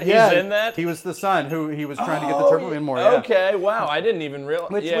got it. Yeah, He's in that. He was the son who he was trying to get the turbo in more. Yeah. Okay. Wow. I didn't even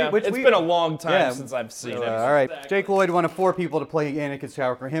realize. It's been a long time since I've seen it. All right. Jake Lloyd, one of 4 people to play Anakin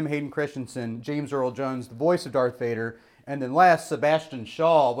Skywalker. Him, Hayden Christensen, James Earl Jones, the voice of Darth Vader. And then last, Sebastian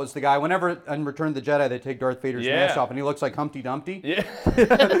Shaw was the guy. Whenever in Return of the Jedi, they take Darth Vader's mask off, and he looks like Humpty Dumpty. Yeah.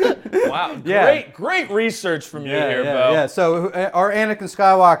 Wow. Yeah. Great research from you here, Bo. Yeah. So our Anakin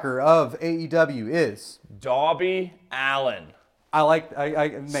Skywalker of AEW is Darby Allin.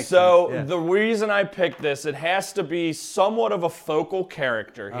 it makes So sense. Yeah. the reason I picked this, it has to be somewhat of a focal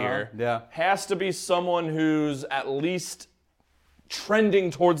character here. Yeah. Has to be someone who's at least trending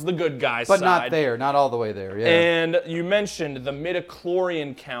towards the good guy But side. not there, not all the way there. Yeah. And you mentioned the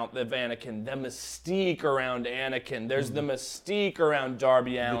midichlorian count of Anakin, the mystique around Anakin. There's the mystique around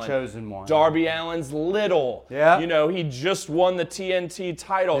Darby Allin. chosen one. Darby Allin's little. Yeah. You know, he just won the TNT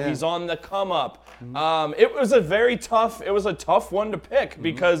title. Yeah. He's on the come up. It was a tough one to pick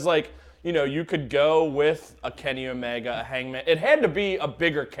because, like, you know, you could go with a Kenny Omega, a Hangman. It had to be a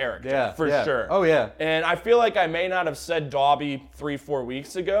bigger character, for sure. Oh, yeah. And I feel like I may not have said Darby 3-4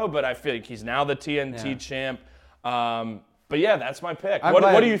 weeks ago, but I feel like he's now the TNT champ. But yeah, that's my pick.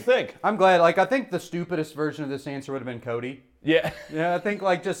 What do you think? I'm glad. Like, I think the stupidest version of this answer would have been Cody. Yeah. Yeah, I think,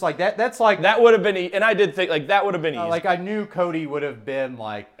 like, just like that. That's like That would have been, and I did think, like, that would have been easy. like I knew Cody would have been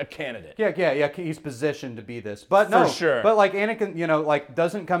like a candidate. Yeah. He's positioned to be this, but no, For sure. But like Anakin, you know, like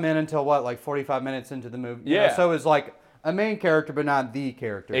doesn't come in until what, like 45 minutes into the movie. You know, Yeah. so is like a main character, but not the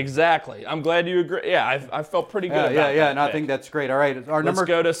character. Exactly. I'm glad you agree. Yeah, I felt pretty good about that. Yeah. And I pick. think that's great. All right, our Let's number.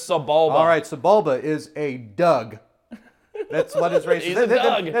 go to Sebulba. All right, Sebulba is a Doug. That's what his race is. He's a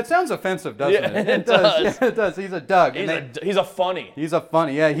Doug. That sounds offensive, doesn't Yeah, it? it does. Yeah, it does. He's a Doug. He's a funny. He's a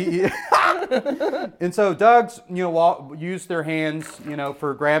funny, yeah. And so Dougs, you know, use their hands, you know,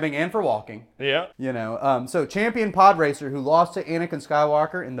 for grabbing and for walking. Yeah. You know, so champion pod racer who lost to Anakin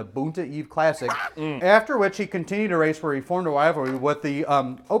Skywalker in the Boonta Eve Classic, after which he continued a race where he formed a rivalry with the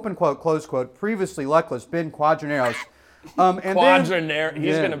open quote, close quote, previously luckless Ben Quadraneros. Quadranaire.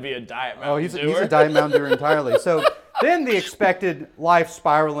 He's going to be a Diet Mountain he's Dewer. a Diet Mountain Dewer entirely. So then the expected life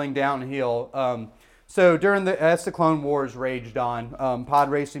spiraling downhill. So as the Clone Wars raged on,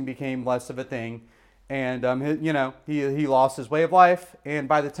 pod racing became less of a thing. And, he lost his way of life. And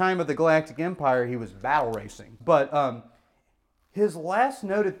by the time of the Galactic Empire, he was battle racing. But his last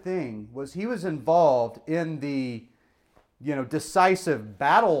noted thing was he was involved in the, decisive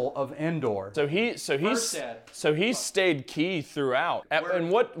Battle of Endor. So he stayed key throughout.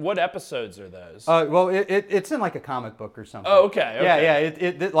 And what episodes are those? Well, it's in like a comic book or something. Oh, okay. Yeah.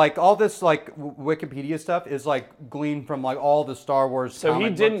 It like all this like Wikipedia stuff is like gleaned from like all the Star Wars. So he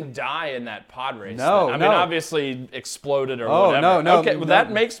comic didn't books. die in that pod race. No, then. I no. mean, obviously exploded or Oh, whatever. no. Okay, well,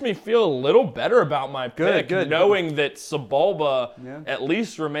 that makes me feel a little better about my pick, Good. knowing that Sebulba Yeah. at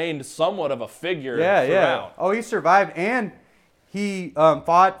least remained somewhat of a figure Yeah. throughout. Oh, he survived, and he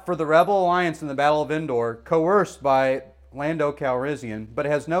fought for the Rebel Alliance in the Battle of Endor, coerced by Lando Calrissian, but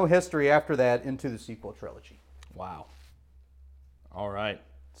has no history after that into the sequel trilogy. Wow. All right.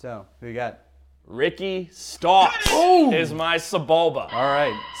 So who you got? Ricky Starks is my Sebulba. All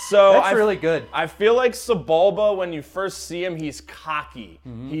right. So That's really good. I feel like Sebulba, when you first see him, he's cocky.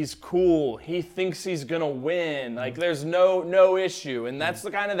 He's cool. He thinks he's gonna win. Like there's no issue, and that's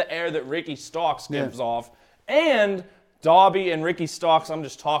the kind of the air that Ricky Starks gives off. And Darby and Ricky Starks, I'm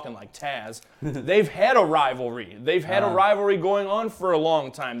just talking like Taz. They've had a rivalry. They've had a rivalry going on for a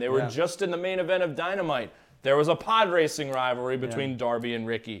long time. They were just in the main event of Dynamite. There was a pod racing rivalry between Darby and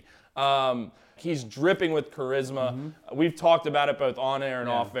Ricky. He's dripping with charisma. We've talked about it both on air and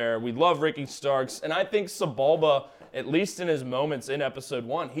off air. We love Ricky Starks, and I think Sebulba at least in his moments in episode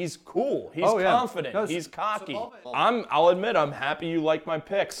 1, he's cool. He's Oh, yeah. confident. No, He's cocky. Savoldi- I'll admit, I'm happy you like my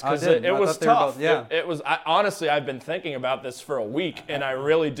picks because I did. it I was thought they were tough. both- yeah. It was. Honestly, I've been thinking about this for a week, and I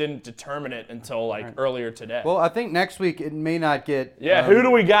really didn't determine it until like earlier today. Well, I think next week it may not get. Yeah, who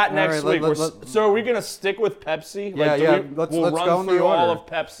do we got all next right, week? let- So are we going to stick with Pepsi? Yeah, do yeah, we'll let's run go in the through all order. of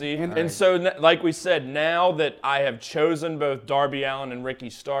Pepsi. And- And so, like we said, now that I have chosen both Darby Allin and Ricky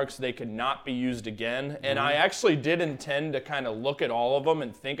Starks, they could not be used again. And I actually did intend to kind of look at all of them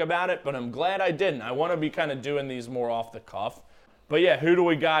and think about it, but I'm glad I didn't. I want to be kind of doing these more off the cuff. But yeah, who do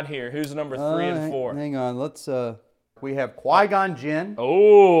we got here? Who's number 3 and 4? Hang on, let's. We have Qui-Gon Jinn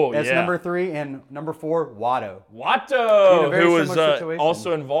Oh, as yeah. number 3, and number 4, Watto. Watto, very who was similar situation.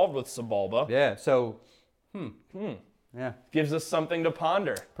 also involved with Sebulba. Yeah. So. Yeah. Gives us something to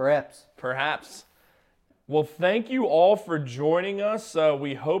ponder. Perhaps. Perhaps. Well, thank you all for joining us.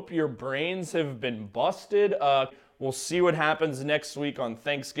 We hope your brains have been busted. We'll see what happens next week on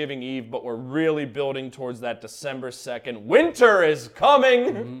Thanksgiving Eve, but we're really building towards that December 2nd. Winter is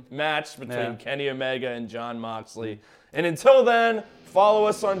coming match between Yeah. Kenny Omega and Jon Moxley. And until then, follow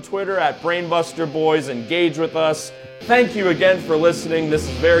us on Twitter at BrainbusterBoys. Engage with us. Thank you again for listening. This is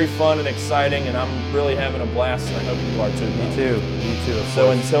very fun and exciting, and I'm really having a blast, and I hope you are too. Me too. Me too. Of So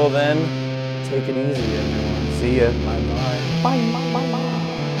course. until then, take it easy, everyone. See ya. Bye.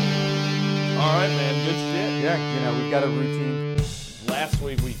 All right, man. Good shit. Yeah. You know, we've got a routine. Last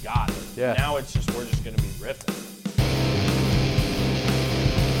week we got it. Yeah. Now we're just gonna be riffing.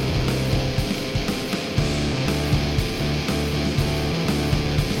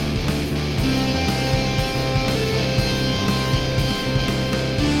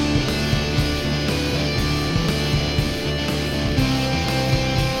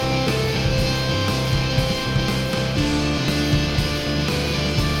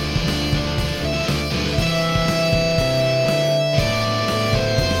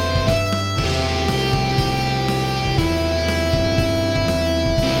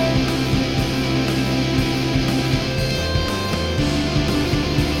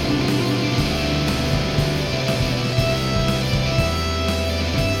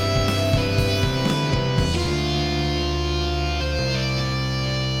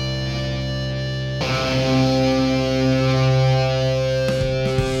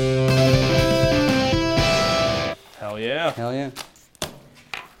 Hell yeah. Hell yeah.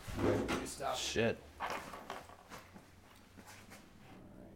 Shit.